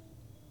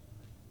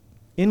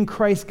 In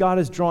Christ, God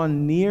has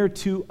drawn near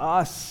to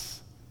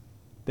us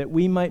that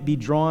we might be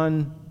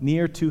drawn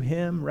near to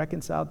him,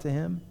 reconciled to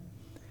him.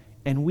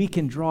 And we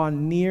can draw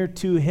near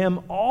to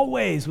him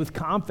always with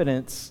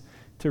confidence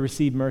to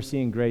receive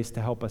mercy and grace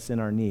to help us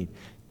in our need.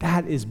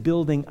 That is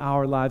building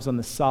our lives on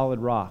the solid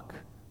rock,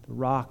 the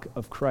rock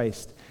of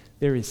Christ.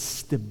 There is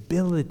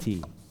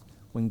stability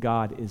when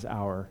God is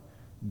our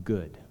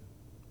good.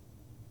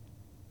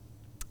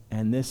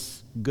 And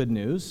this good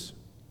news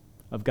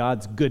of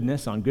God's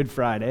goodness on Good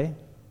Friday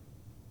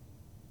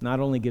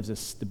not only gives us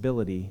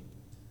stability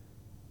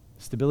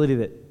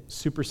that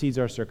supersedes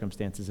our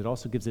circumstances, it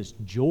also gives us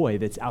joy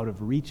that's out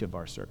of reach of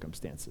our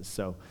circumstances.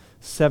 So,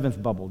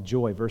 seventh bubble,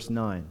 joy, verse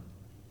 9.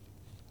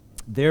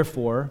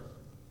 Therefore,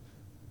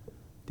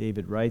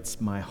 David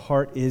writes, my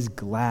heart is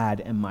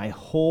glad and my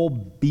whole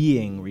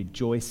being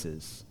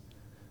rejoices.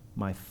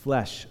 My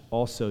flesh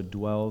also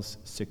dwells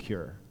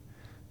secure.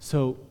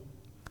 So,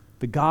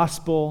 the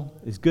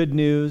gospel is good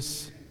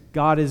news.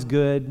 God is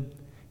good.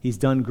 He's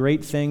done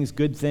great things,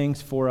 good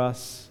things for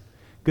us.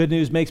 Good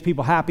news makes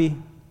people happy.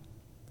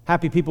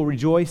 Happy people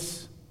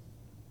rejoice.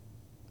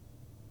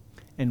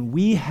 And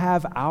we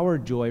have our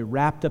joy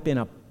wrapped up in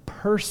a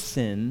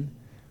person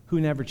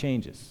who never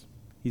changes.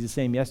 He's the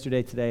same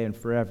yesterday, today, and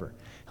forever.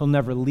 He'll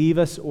never leave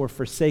us or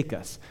forsake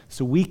us.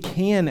 So we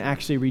can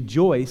actually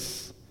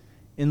rejoice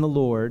in the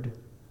Lord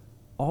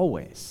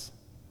always.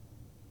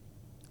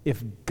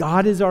 If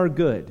God is our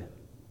good,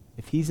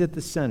 if he's at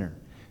the center,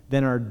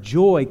 then our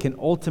joy can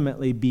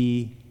ultimately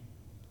be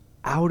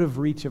out of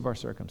reach of our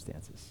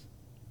circumstances.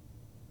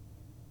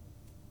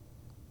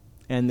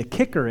 And the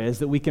kicker is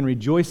that we can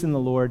rejoice in the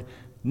Lord,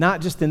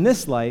 not just in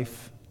this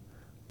life,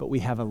 but we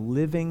have a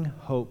living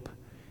hope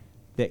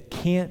that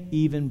can't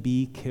even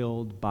be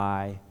killed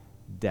by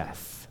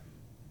death,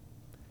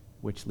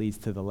 which leads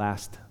to the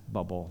last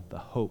bubble, the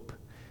hope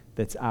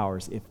that's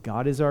ours. If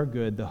God is our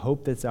good, the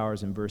hope that's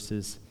ours in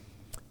verses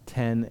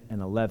 10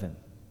 and 11.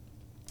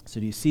 So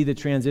do you see the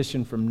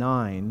transition from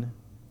 9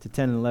 to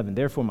 10 and 11?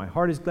 Therefore, my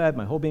heart is glad,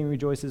 my whole being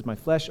rejoices, my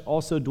flesh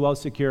also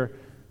dwells secure.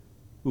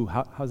 Ooh,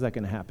 how's that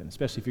going to happen,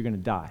 especially if you're going to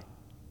die?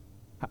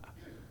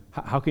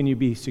 How can you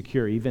be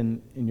secure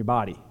even in your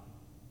body?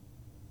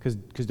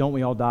 Because don't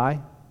we all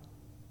die?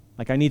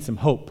 Like, I need some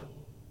hope,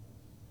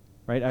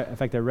 right? In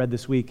fact, I read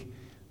this week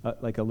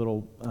like a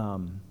little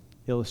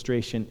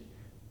illustration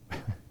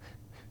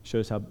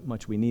shows how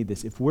much we need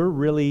this. If we're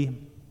really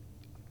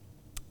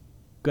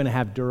going to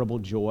have durable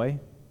joy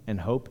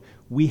and hope,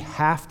 we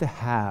have to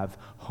have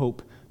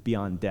hope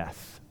beyond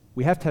death.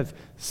 We have to have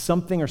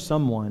something or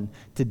someone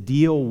to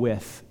deal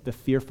with the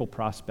fearful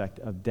prospect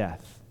of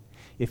death.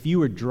 If you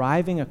were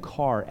driving a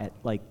car at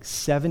like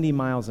 70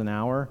 miles an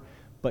hour,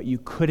 but you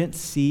couldn't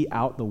see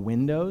out the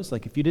windows,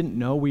 like if you didn't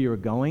know where you were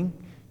going,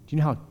 do you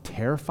know how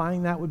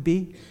terrifying that would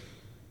be?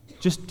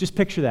 Just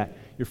picture that.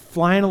 You're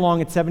flying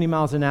along at 70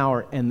 miles an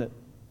hour and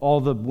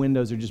all the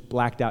windows are just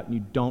blacked out and you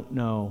don't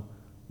know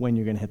when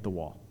you're going to hit the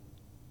wall.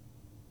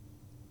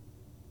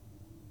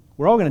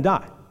 We're all going to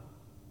die.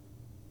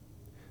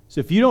 So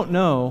if you don't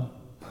know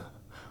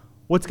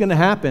what's going to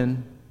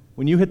happen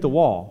when you hit the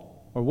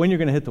wall, or when you're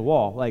going to hit the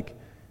wall, like,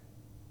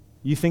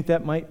 you think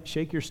that might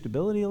shake your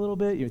stability a little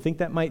bit? You think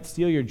that might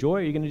steal your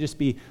joy? Are you going to just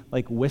be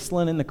like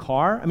whistling in the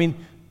car? I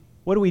mean,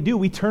 what do?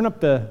 We turn up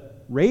the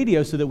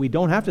radio so that we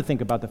don't have to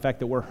think about the fact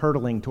that we're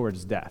hurtling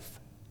towards death.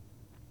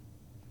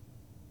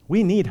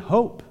 We need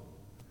hope.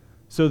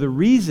 So the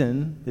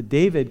reason that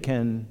David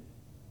can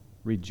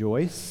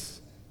rejoice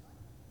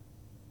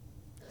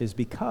is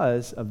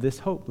because of this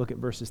hope. Look at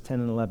verses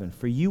 10 and 11.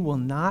 For you will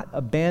not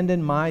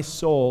abandon my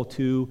soul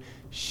to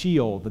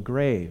Sheol, the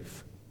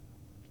grave,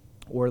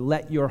 or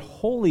let your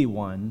Holy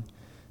One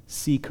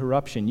see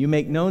corruption. You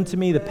make known to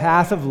me the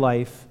path of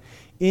life.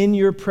 In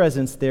your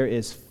presence there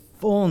is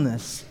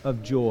fullness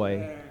of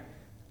joy.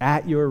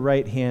 At your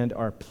right hand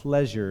are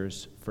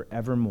pleasures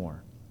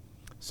forevermore.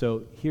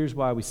 So here's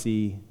why we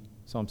see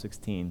Psalm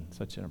 16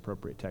 such an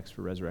appropriate text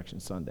for Resurrection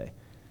Sunday.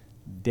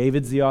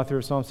 David's the author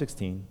of Psalm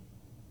 16.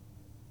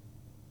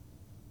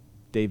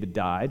 David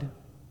died,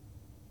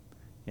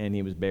 and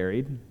he was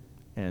buried,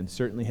 and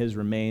certainly his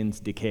remains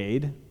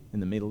decayed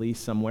in the Middle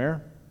East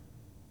somewhere.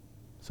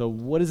 So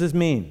what does this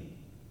mean?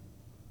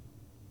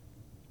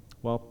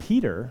 Well,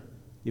 Peter,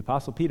 the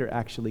Apostle Peter,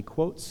 actually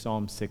quotes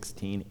Psalm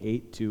 16,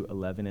 8 to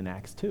 11 in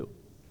Acts 2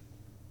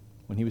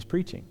 when he was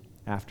preaching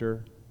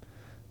after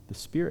the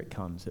Spirit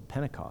comes at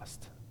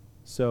Pentecost.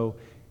 So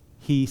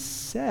he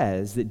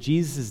says that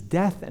Jesus'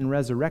 death and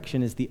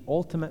resurrection is the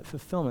ultimate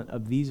fulfillment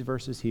of these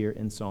verses here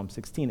in Psalm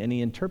 16, and he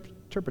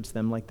interprets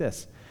them like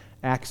this.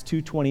 Acts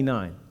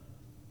 2:29.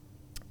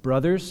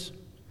 Brothers,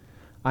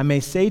 I may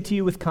say to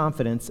you with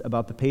confidence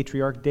about the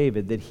patriarch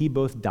David that he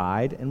both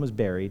died and was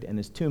buried, and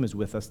his tomb is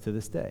with us to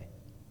this day.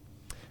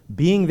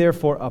 Being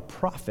therefore a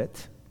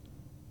prophet,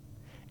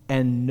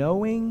 and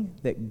knowing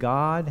that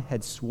God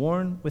had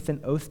sworn with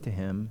an oath to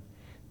him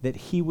that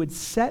he would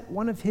set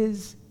one of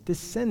his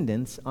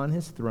descendants on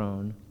his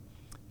throne,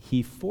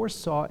 he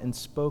foresaw and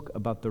spoke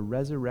about the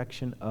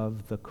resurrection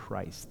of the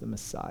Christ, the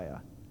Messiah,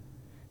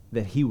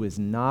 that he was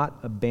not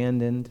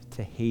abandoned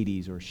to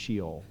Hades or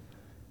Sheol,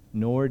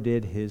 nor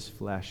did his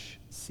flesh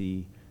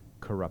see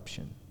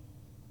corruption.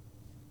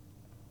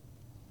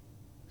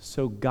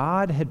 So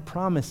God had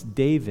promised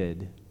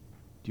David,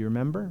 do you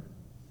remember?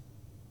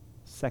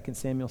 2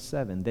 Samuel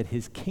 7, that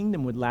his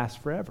kingdom would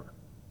last forever.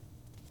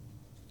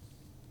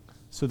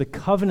 So the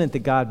covenant that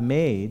God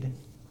made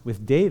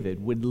with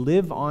David would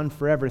live on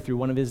forever through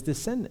one of his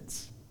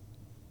descendants.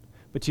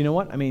 But you know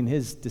what? I mean,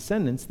 his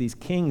descendants, these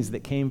kings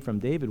that came from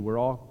David, were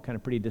all kind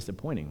of pretty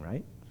disappointing,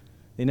 right?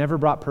 They never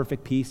brought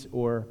perfect peace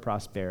or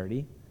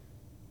prosperity.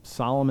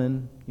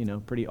 Solomon,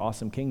 pretty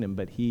awesome kingdom,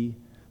 but he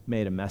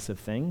made a mess of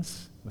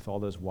things with all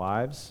those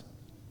wives.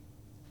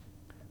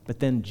 But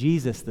then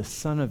Jesus, the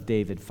son of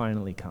David,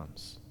 finally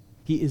comes.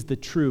 He is the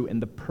true and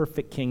the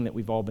perfect king that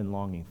we've all been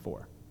longing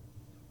for.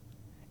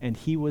 And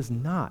he was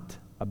not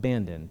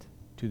abandoned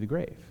to the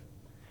grave.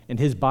 And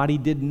his body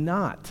did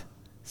not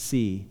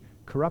see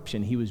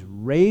corruption. He was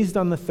raised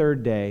on the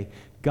third day.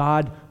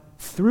 God,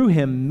 through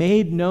him,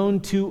 made known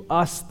to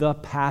us the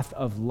path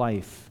of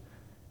life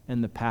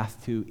and the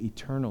path to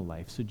eternal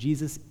life. So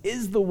Jesus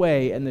is the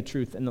way and the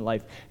truth and the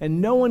life.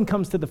 And no one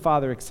comes to the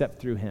Father except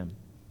through him.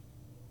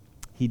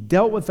 He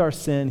dealt with our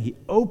sin. He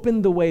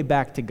opened the way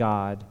back to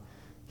God.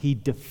 He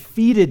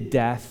defeated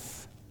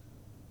death.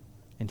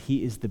 And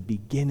he is the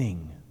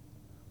beginning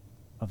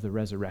of the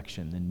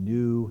resurrection, the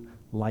new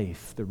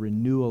life, the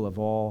renewal of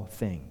all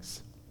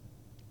things.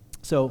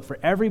 So for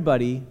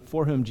everybody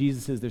for whom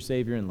Jesus is their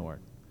Savior and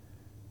Lord,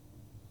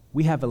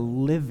 we have a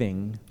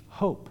living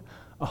hope,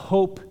 a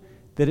hope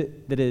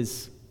that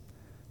is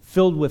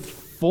filled with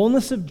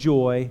fullness of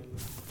joy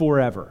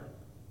forever.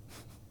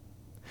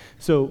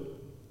 So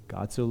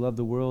God so loved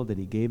the world that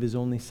he gave his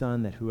only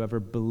Son, that whoever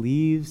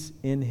believes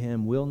in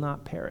him will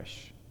not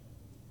perish,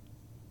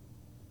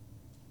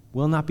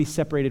 will not be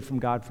separated from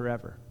God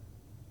forever,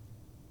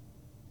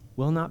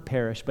 will not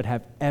perish, but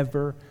have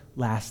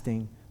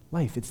everlasting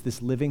life. It's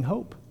this living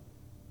hope.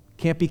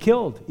 Can't be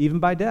killed, even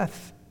by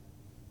death.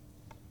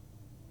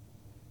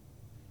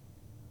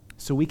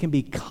 So we can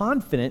be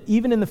confident,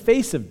 even in the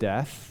face of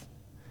death,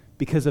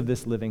 because of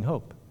this living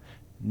hope.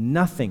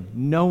 Nothing,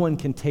 no one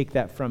can take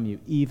that from you,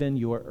 even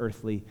your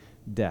earthly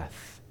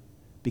death,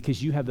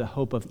 because you have the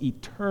hope of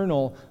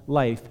eternal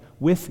life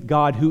with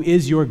God who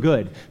is your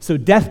good. So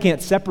death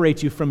can't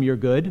separate you from your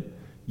good,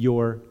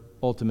 your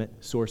ultimate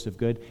source of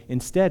good.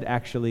 Instead,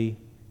 actually,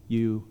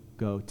 you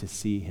go to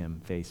see him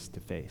face to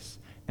face.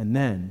 And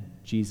then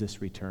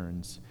Jesus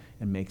returns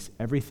and makes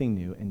everything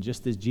new. And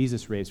just as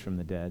Jesus raised from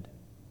the dead,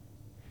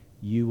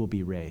 you will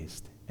be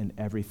raised and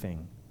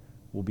everything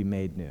will be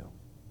made new.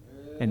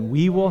 And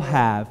we will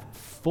have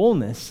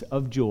fullness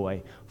of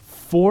joy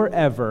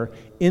forever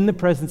in the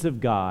presence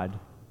of God.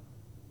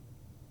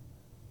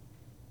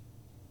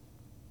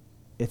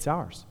 It's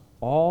ours.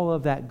 All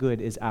of that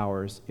good is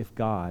ours if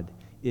God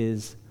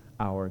is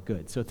our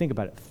good. So think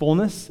about it.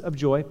 Fullness of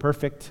joy,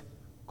 perfect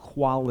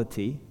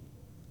quality,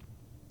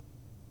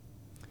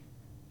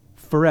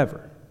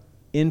 forever,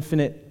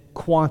 infinite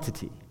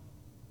quantity.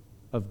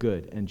 of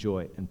good and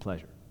joy and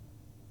pleasure.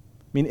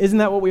 I mean, isn't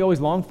that what we always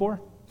long for?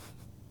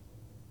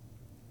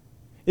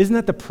 Isn't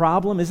that the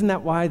problem? Isn't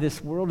that why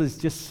this world is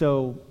just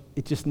so,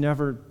 it just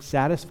never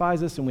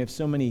satisfies us and we have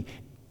so many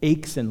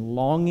aches and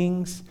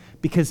longings?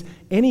 Because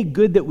any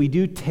good that we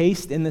do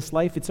taste in this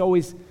life, it's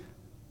always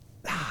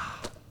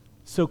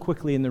so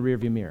quickly in the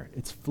rearview mirror.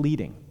 It's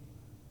fleeting.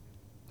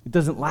 It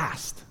doesn't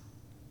last.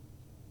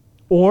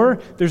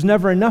 Or there's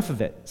never enough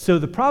of it. So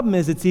the problem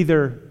is it's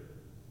either,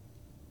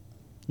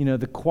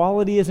 the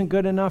quality isn't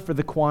good enough or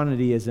the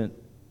quantity isn't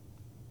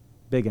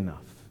big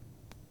enough,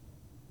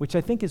 which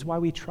I think is why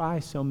we try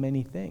so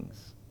many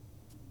things.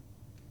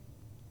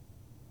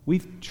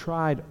 We've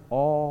tried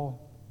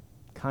all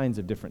kinds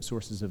of different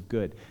sources of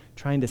good,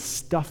 trying to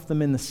stuff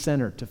them in the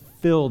center to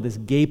fill this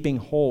gaping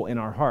hole in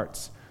our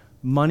hearts.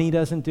 Money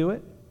doesn't do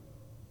it.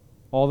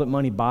 All that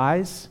money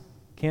buys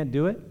can't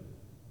do it.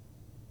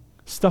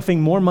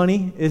 Stuffing more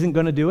money isn't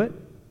going to do it.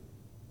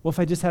 Well, if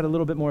I just had a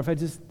little bit more, if I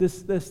just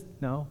this,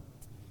 no.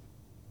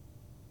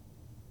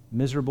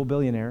 Miserable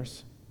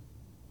billionaires.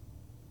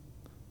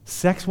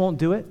 Sex won't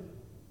do it.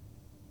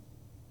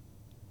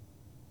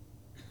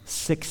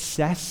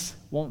 Success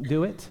won't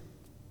do it.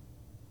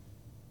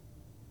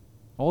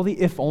 All the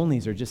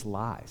if-onlys are just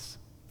lies.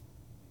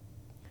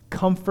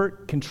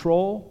 Comfort,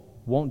 control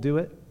won't do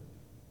it.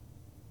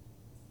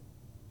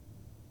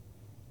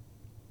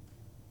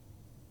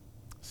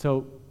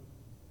 So,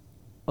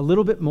 a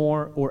little bit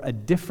more or a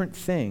different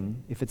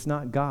thing, if it's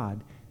not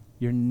God,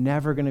 you're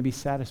never going to be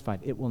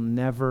satisfied. It will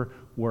never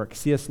work.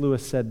 C.S.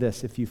 Lewis said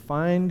this: if you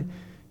find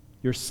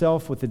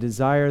yourself with a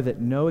desire that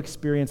no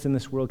experience in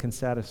this world can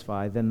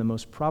satisfy, then the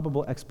most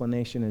probable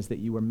explanation is that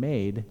you were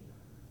made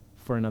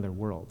for another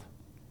world.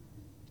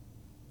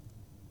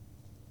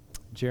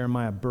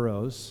 Jeremiah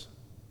Burroughs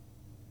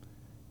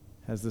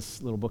has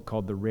this little book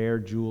called The Rare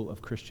Jewel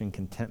of Christian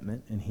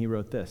Contentment, and he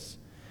wrote this: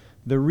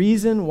 the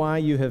reason why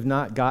you have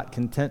not got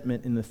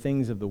contentment in the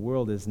things of the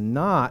world is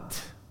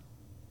not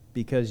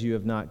because you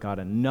have not got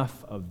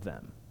enough of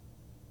them.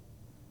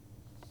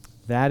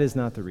 That is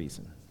not the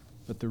reason.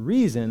 But the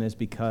reason is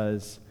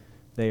because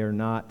they are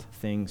not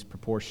things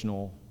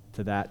proportional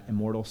to that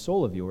immortal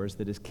soul of yours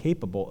that is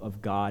capable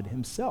of God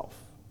himself.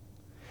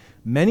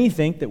 Many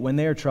think that when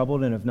they are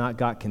troubled and have not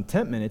got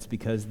contentment, it's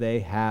because they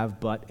have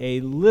but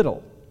a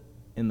little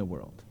in the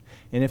world.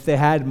 And if they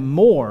had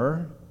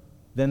more,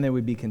 then they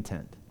would be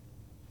content.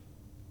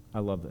 I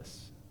love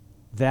this.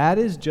 That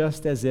is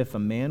just as if a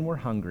man were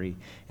hungry,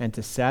 and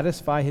to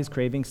satisfy his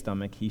craving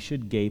stomach, he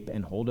should gape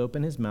and hold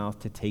open his mouth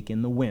to take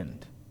in the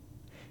wind,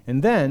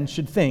 and then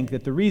should think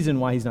that the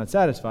reason why he's not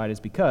satisfied is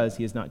because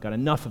he has not got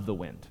enough of the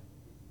wind.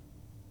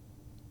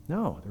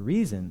 No, the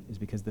reason is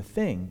because the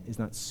thing is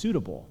not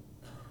suitable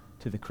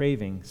to the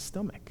craving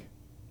stomach.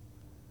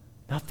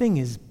 Nothing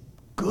is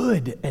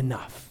good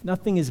enough.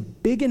 Nothing is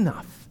big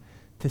enough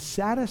to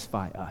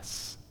satisfy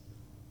us.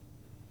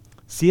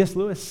 C.S.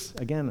 Lewis,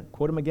 again,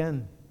 quote him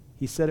again,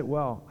 he said it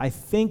well: I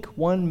think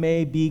one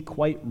may be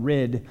quite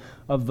rid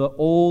of the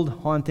old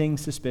haunting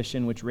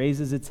suspicion which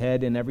raises its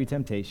head in every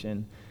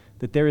temptation,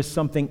 that there is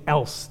something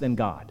else than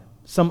God,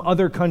 some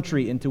other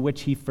country into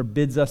which he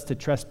forbids us to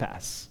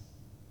trespass.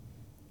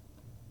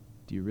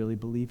 Do you really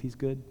believe he's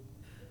good?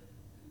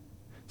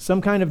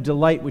 Some kind of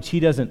delight which he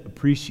doesn't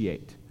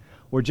appreciate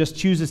or just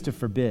chooses to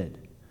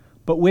forbid,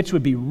 but which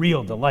would be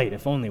real delight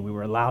if only we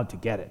were allowed to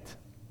get it.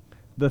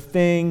 The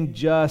thing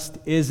just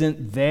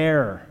isn't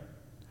there.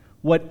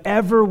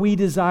 Whatever we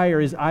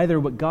desire is either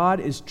what God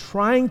is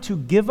trying to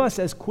give us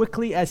as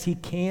quickly as he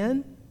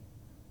can,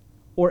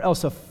 or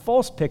else a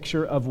false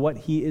picture of what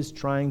he is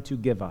trying to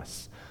give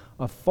us.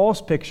 A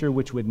false picture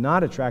which would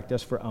not attract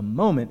us for a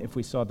moment if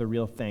we saw the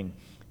real thing.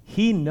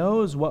 He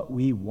knows what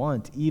we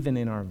want, even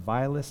in our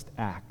vilest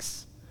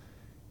acts.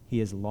 He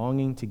is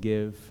longing to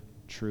give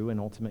true and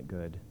ultimate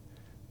good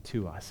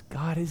to us.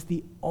 God is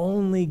the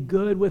only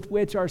good with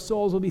which our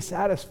souls will be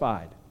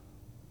satisfied.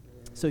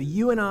 So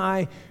you and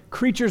I,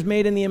 creatures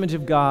made in the image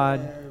of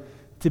God,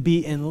 to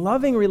be in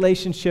loving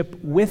relationship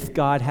with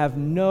God, have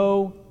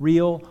no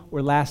real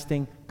or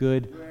lasting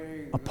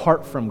good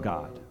apart from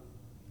God.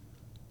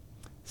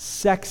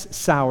 Sex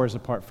sours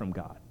apart from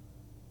God.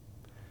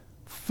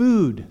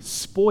 Food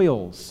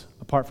spoils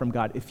apart from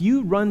God. If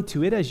you run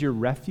to it as your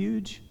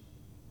refuge,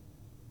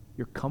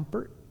 your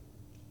comfort,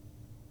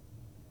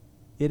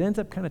 it ends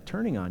up kind of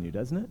turning on you,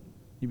 doesn't it?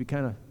 You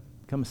become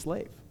a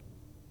slave.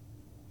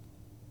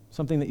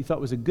 Something that you thought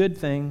was a good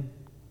thing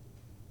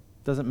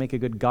doesn't make a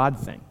good God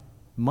thing.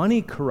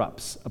 Money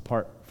corrupts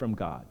apart from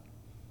God.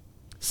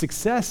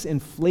 Success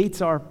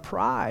inflates our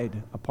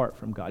pride apart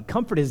from God.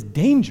 Comfort is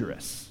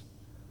dangerous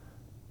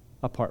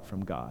apart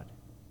from God.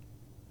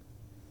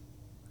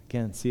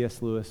 Again,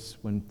 C.S. Lewis,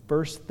 when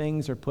first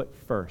things are put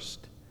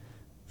first,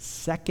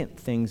 second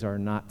things are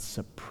not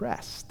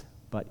suppressed,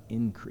 but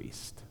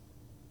increased.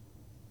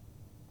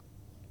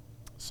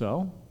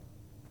 So,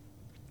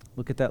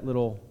 look at that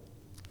little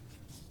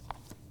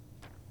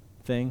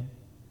thing.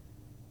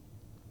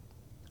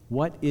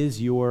 What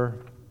is your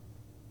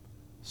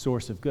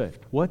source of good?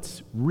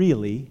 What's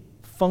really,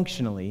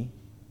 functionally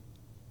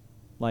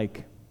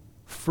like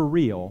for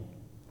real,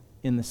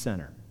 in the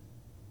center?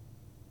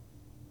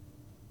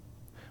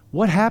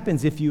 What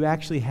happens if you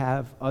actually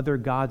have other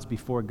gods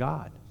before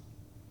God?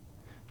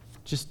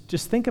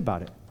 Just think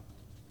about it.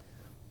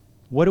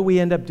 What do we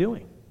end up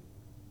doing?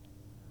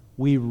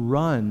 We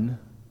run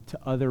to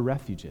other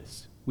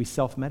refuges. We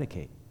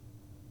self-medicate.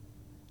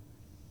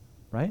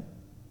 Right?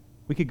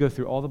 We could go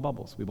through all the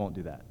bubbles. We won't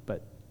do that.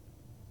 But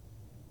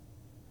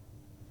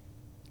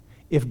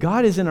if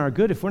God isn't our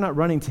good, if we're not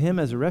running to him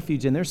as a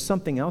refuge, and there's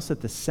something else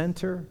at the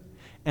center,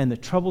 and the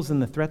troubles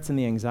and the threats and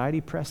the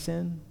anxiety press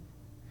in,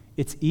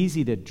 it's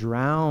easy to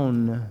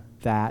drown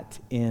that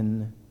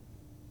in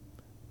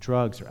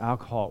drugs or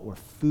alcohol or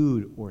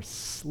food or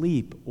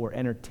sleep or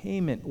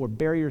entertainment or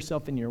bury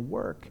yourself in your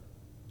work.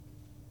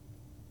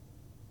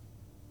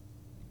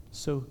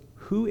 So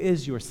who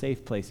is your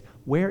safe place?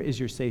 Where is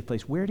your safe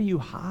place? Where do you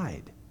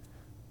hide?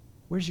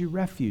 Where's your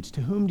refuge?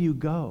 To whom do you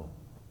go?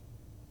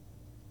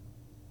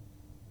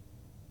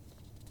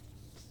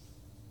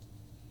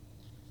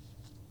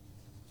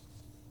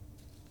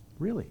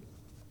 Really.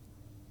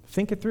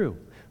 Think it through.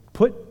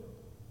 Put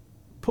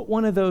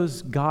one of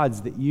those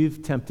gods that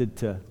you've tempted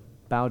to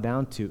bow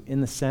down to in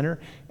the center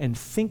and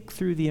think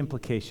through the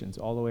implications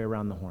all the way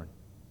around the horn.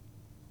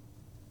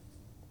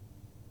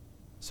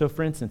 So,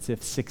 for instance,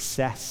 if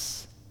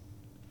success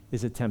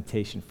is a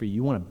temptation for you,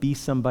 you want to be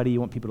somebody, you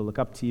want people to look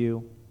up to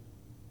you,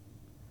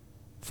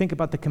 think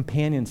about the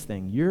companions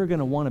thing. You're going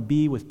to want to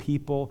be with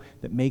people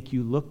that make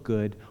you look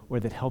good or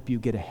that help you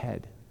get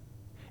ahead.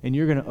 And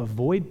you're going to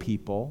avoid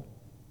people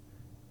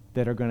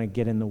that are going to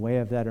get in the way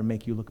of that or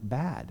make you look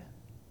bad.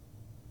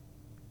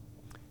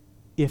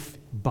 If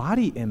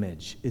body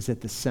image is at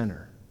the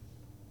center,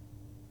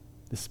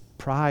 this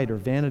pride or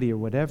vanity or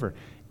whatever,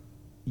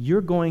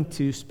 you're going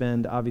to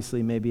spend,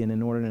 obviously, maybe an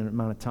inordinate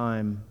amount of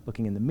time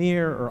looking in the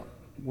mirror or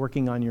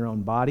working on your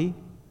own body,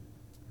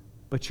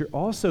 but you're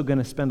also going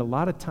to spend a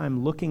lot of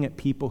time looking at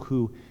people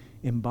who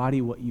embody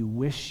what you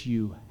wish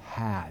you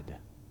had.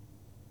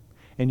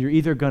 And you're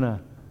either going to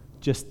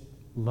just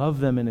love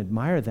them and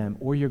admire them,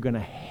 or you're going to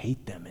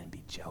hate them and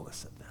be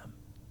jealous of them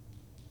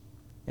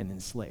and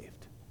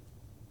enslaved.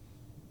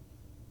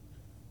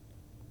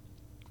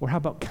 Or how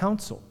about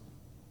counsel?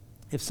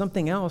 If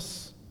something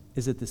else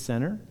is at the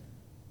center,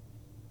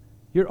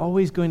 you're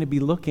always going to be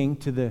looking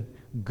to the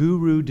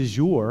guru du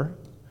jour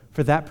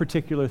for that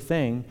particular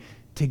thing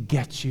to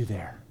get you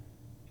there,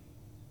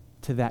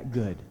 to that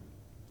good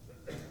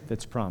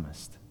that's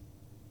promised.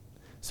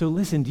 So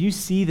listen, do you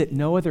see that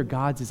no other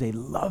gods is a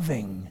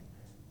loving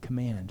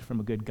command from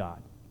a good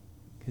God?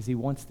 Because he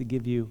wants to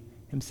give you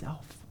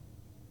himself.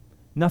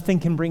 Nothing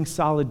can bring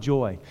solid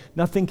joy.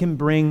 Nothing can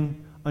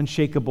bring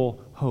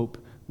unshakable hope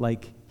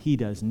like he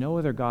does. No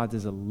other gods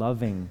is a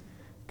loving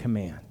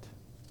command.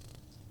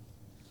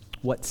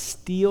 What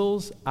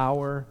steals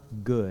our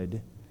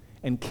good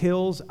and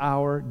kills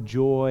our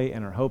joy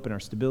and our hope and our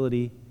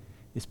stability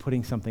is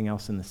putting something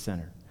else in the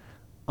center.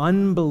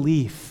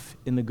 Unbelief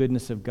in the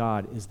goodness of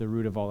God is the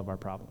root of all of our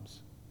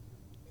problems.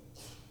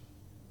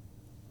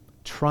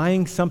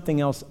 Trying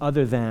something else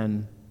other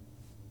than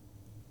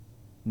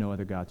no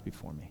other gods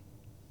before me.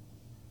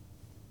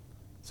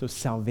 So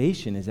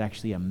salvation is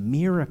actually a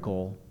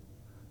miracle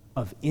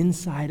of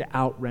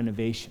inside-out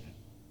renovation,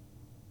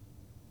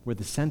 where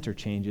the center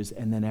changes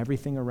and then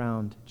everything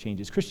around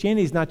changes.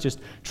 Christianity is not just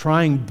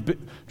trying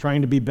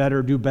to be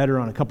better, do better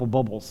on a couple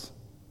bubbles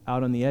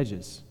out on the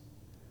edges.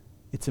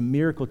 It's a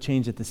miracle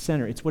change at the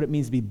center. It's what it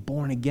means to be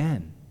born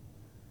again.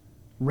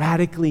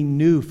 Radically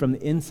new from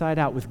the inside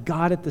out with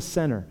God at the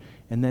center,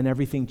 and then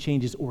everything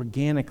changes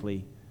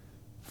organically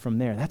from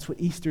there. That's what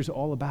Easter's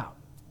all about.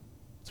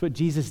 It's what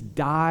Jesus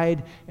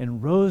died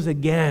and rose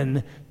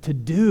again to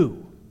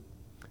do.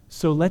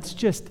 So let's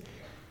just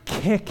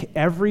kick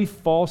every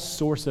false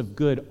source of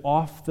good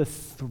off the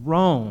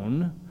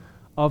throne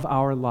of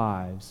our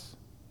lives.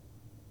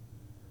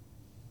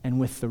 And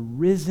with the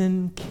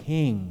risen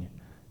King,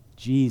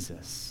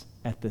 Jesus,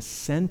 at the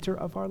center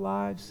of our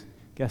lives,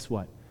 guess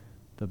what?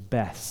 The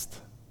best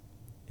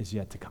is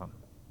yet to come.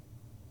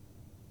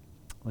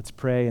 Let's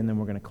pray, and then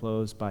we're going to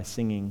close by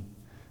singing.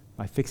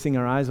 By fixing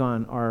our eyes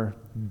on our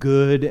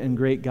good and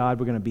great God,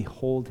 we're going to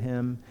behold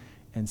him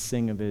and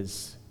sing of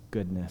his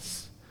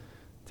goodness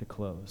to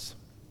close.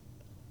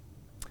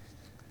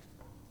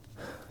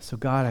 So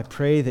God, I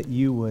pray that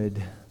you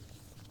would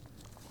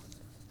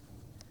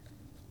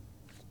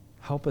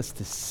help us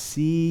to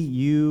see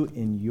you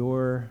in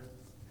your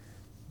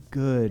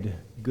good,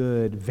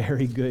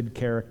 very good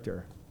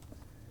character,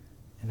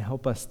 and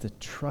help us to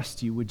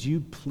trust you. Would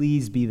you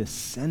please be the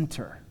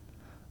center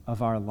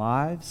of our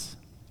lives?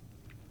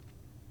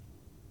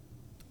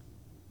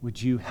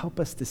 Would you help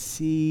us to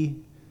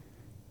see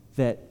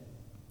that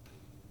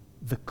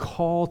the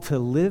call to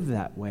live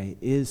that way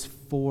is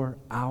for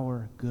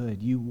our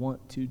good? You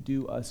want to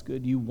do us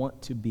good. You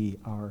want to be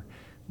our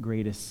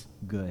greatest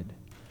good.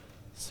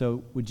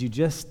 So would you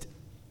just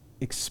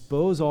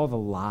expose all the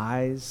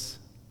lies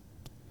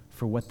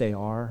for what they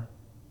are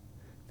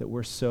that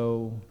we're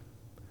so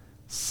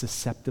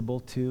susceptible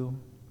to?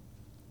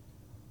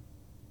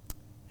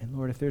 And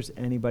Lord, if there's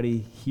anybody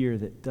here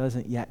that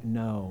doesn't yet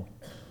know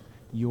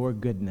your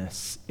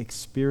goodness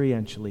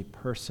experientially,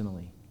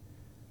 personally,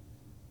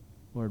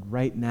 Lord,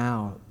 right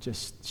now,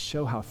 just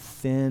show how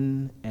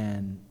thin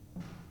and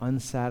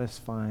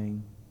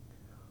unsatisfying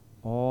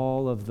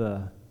all of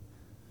the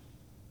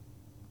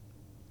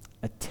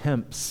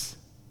attempts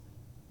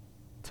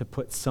to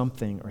put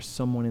something or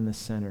someone in the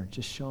center.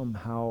 Just show them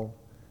how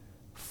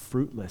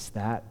fruitless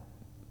that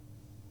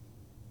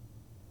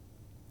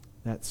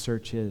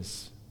search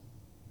is.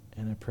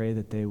 And I pray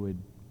that they would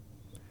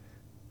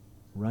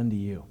run to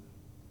you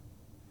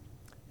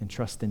and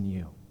trust in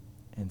you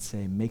and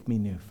say, make me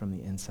new from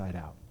the inside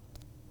out.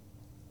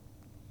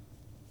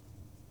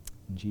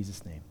 In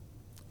Jesus' name,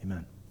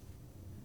 amen.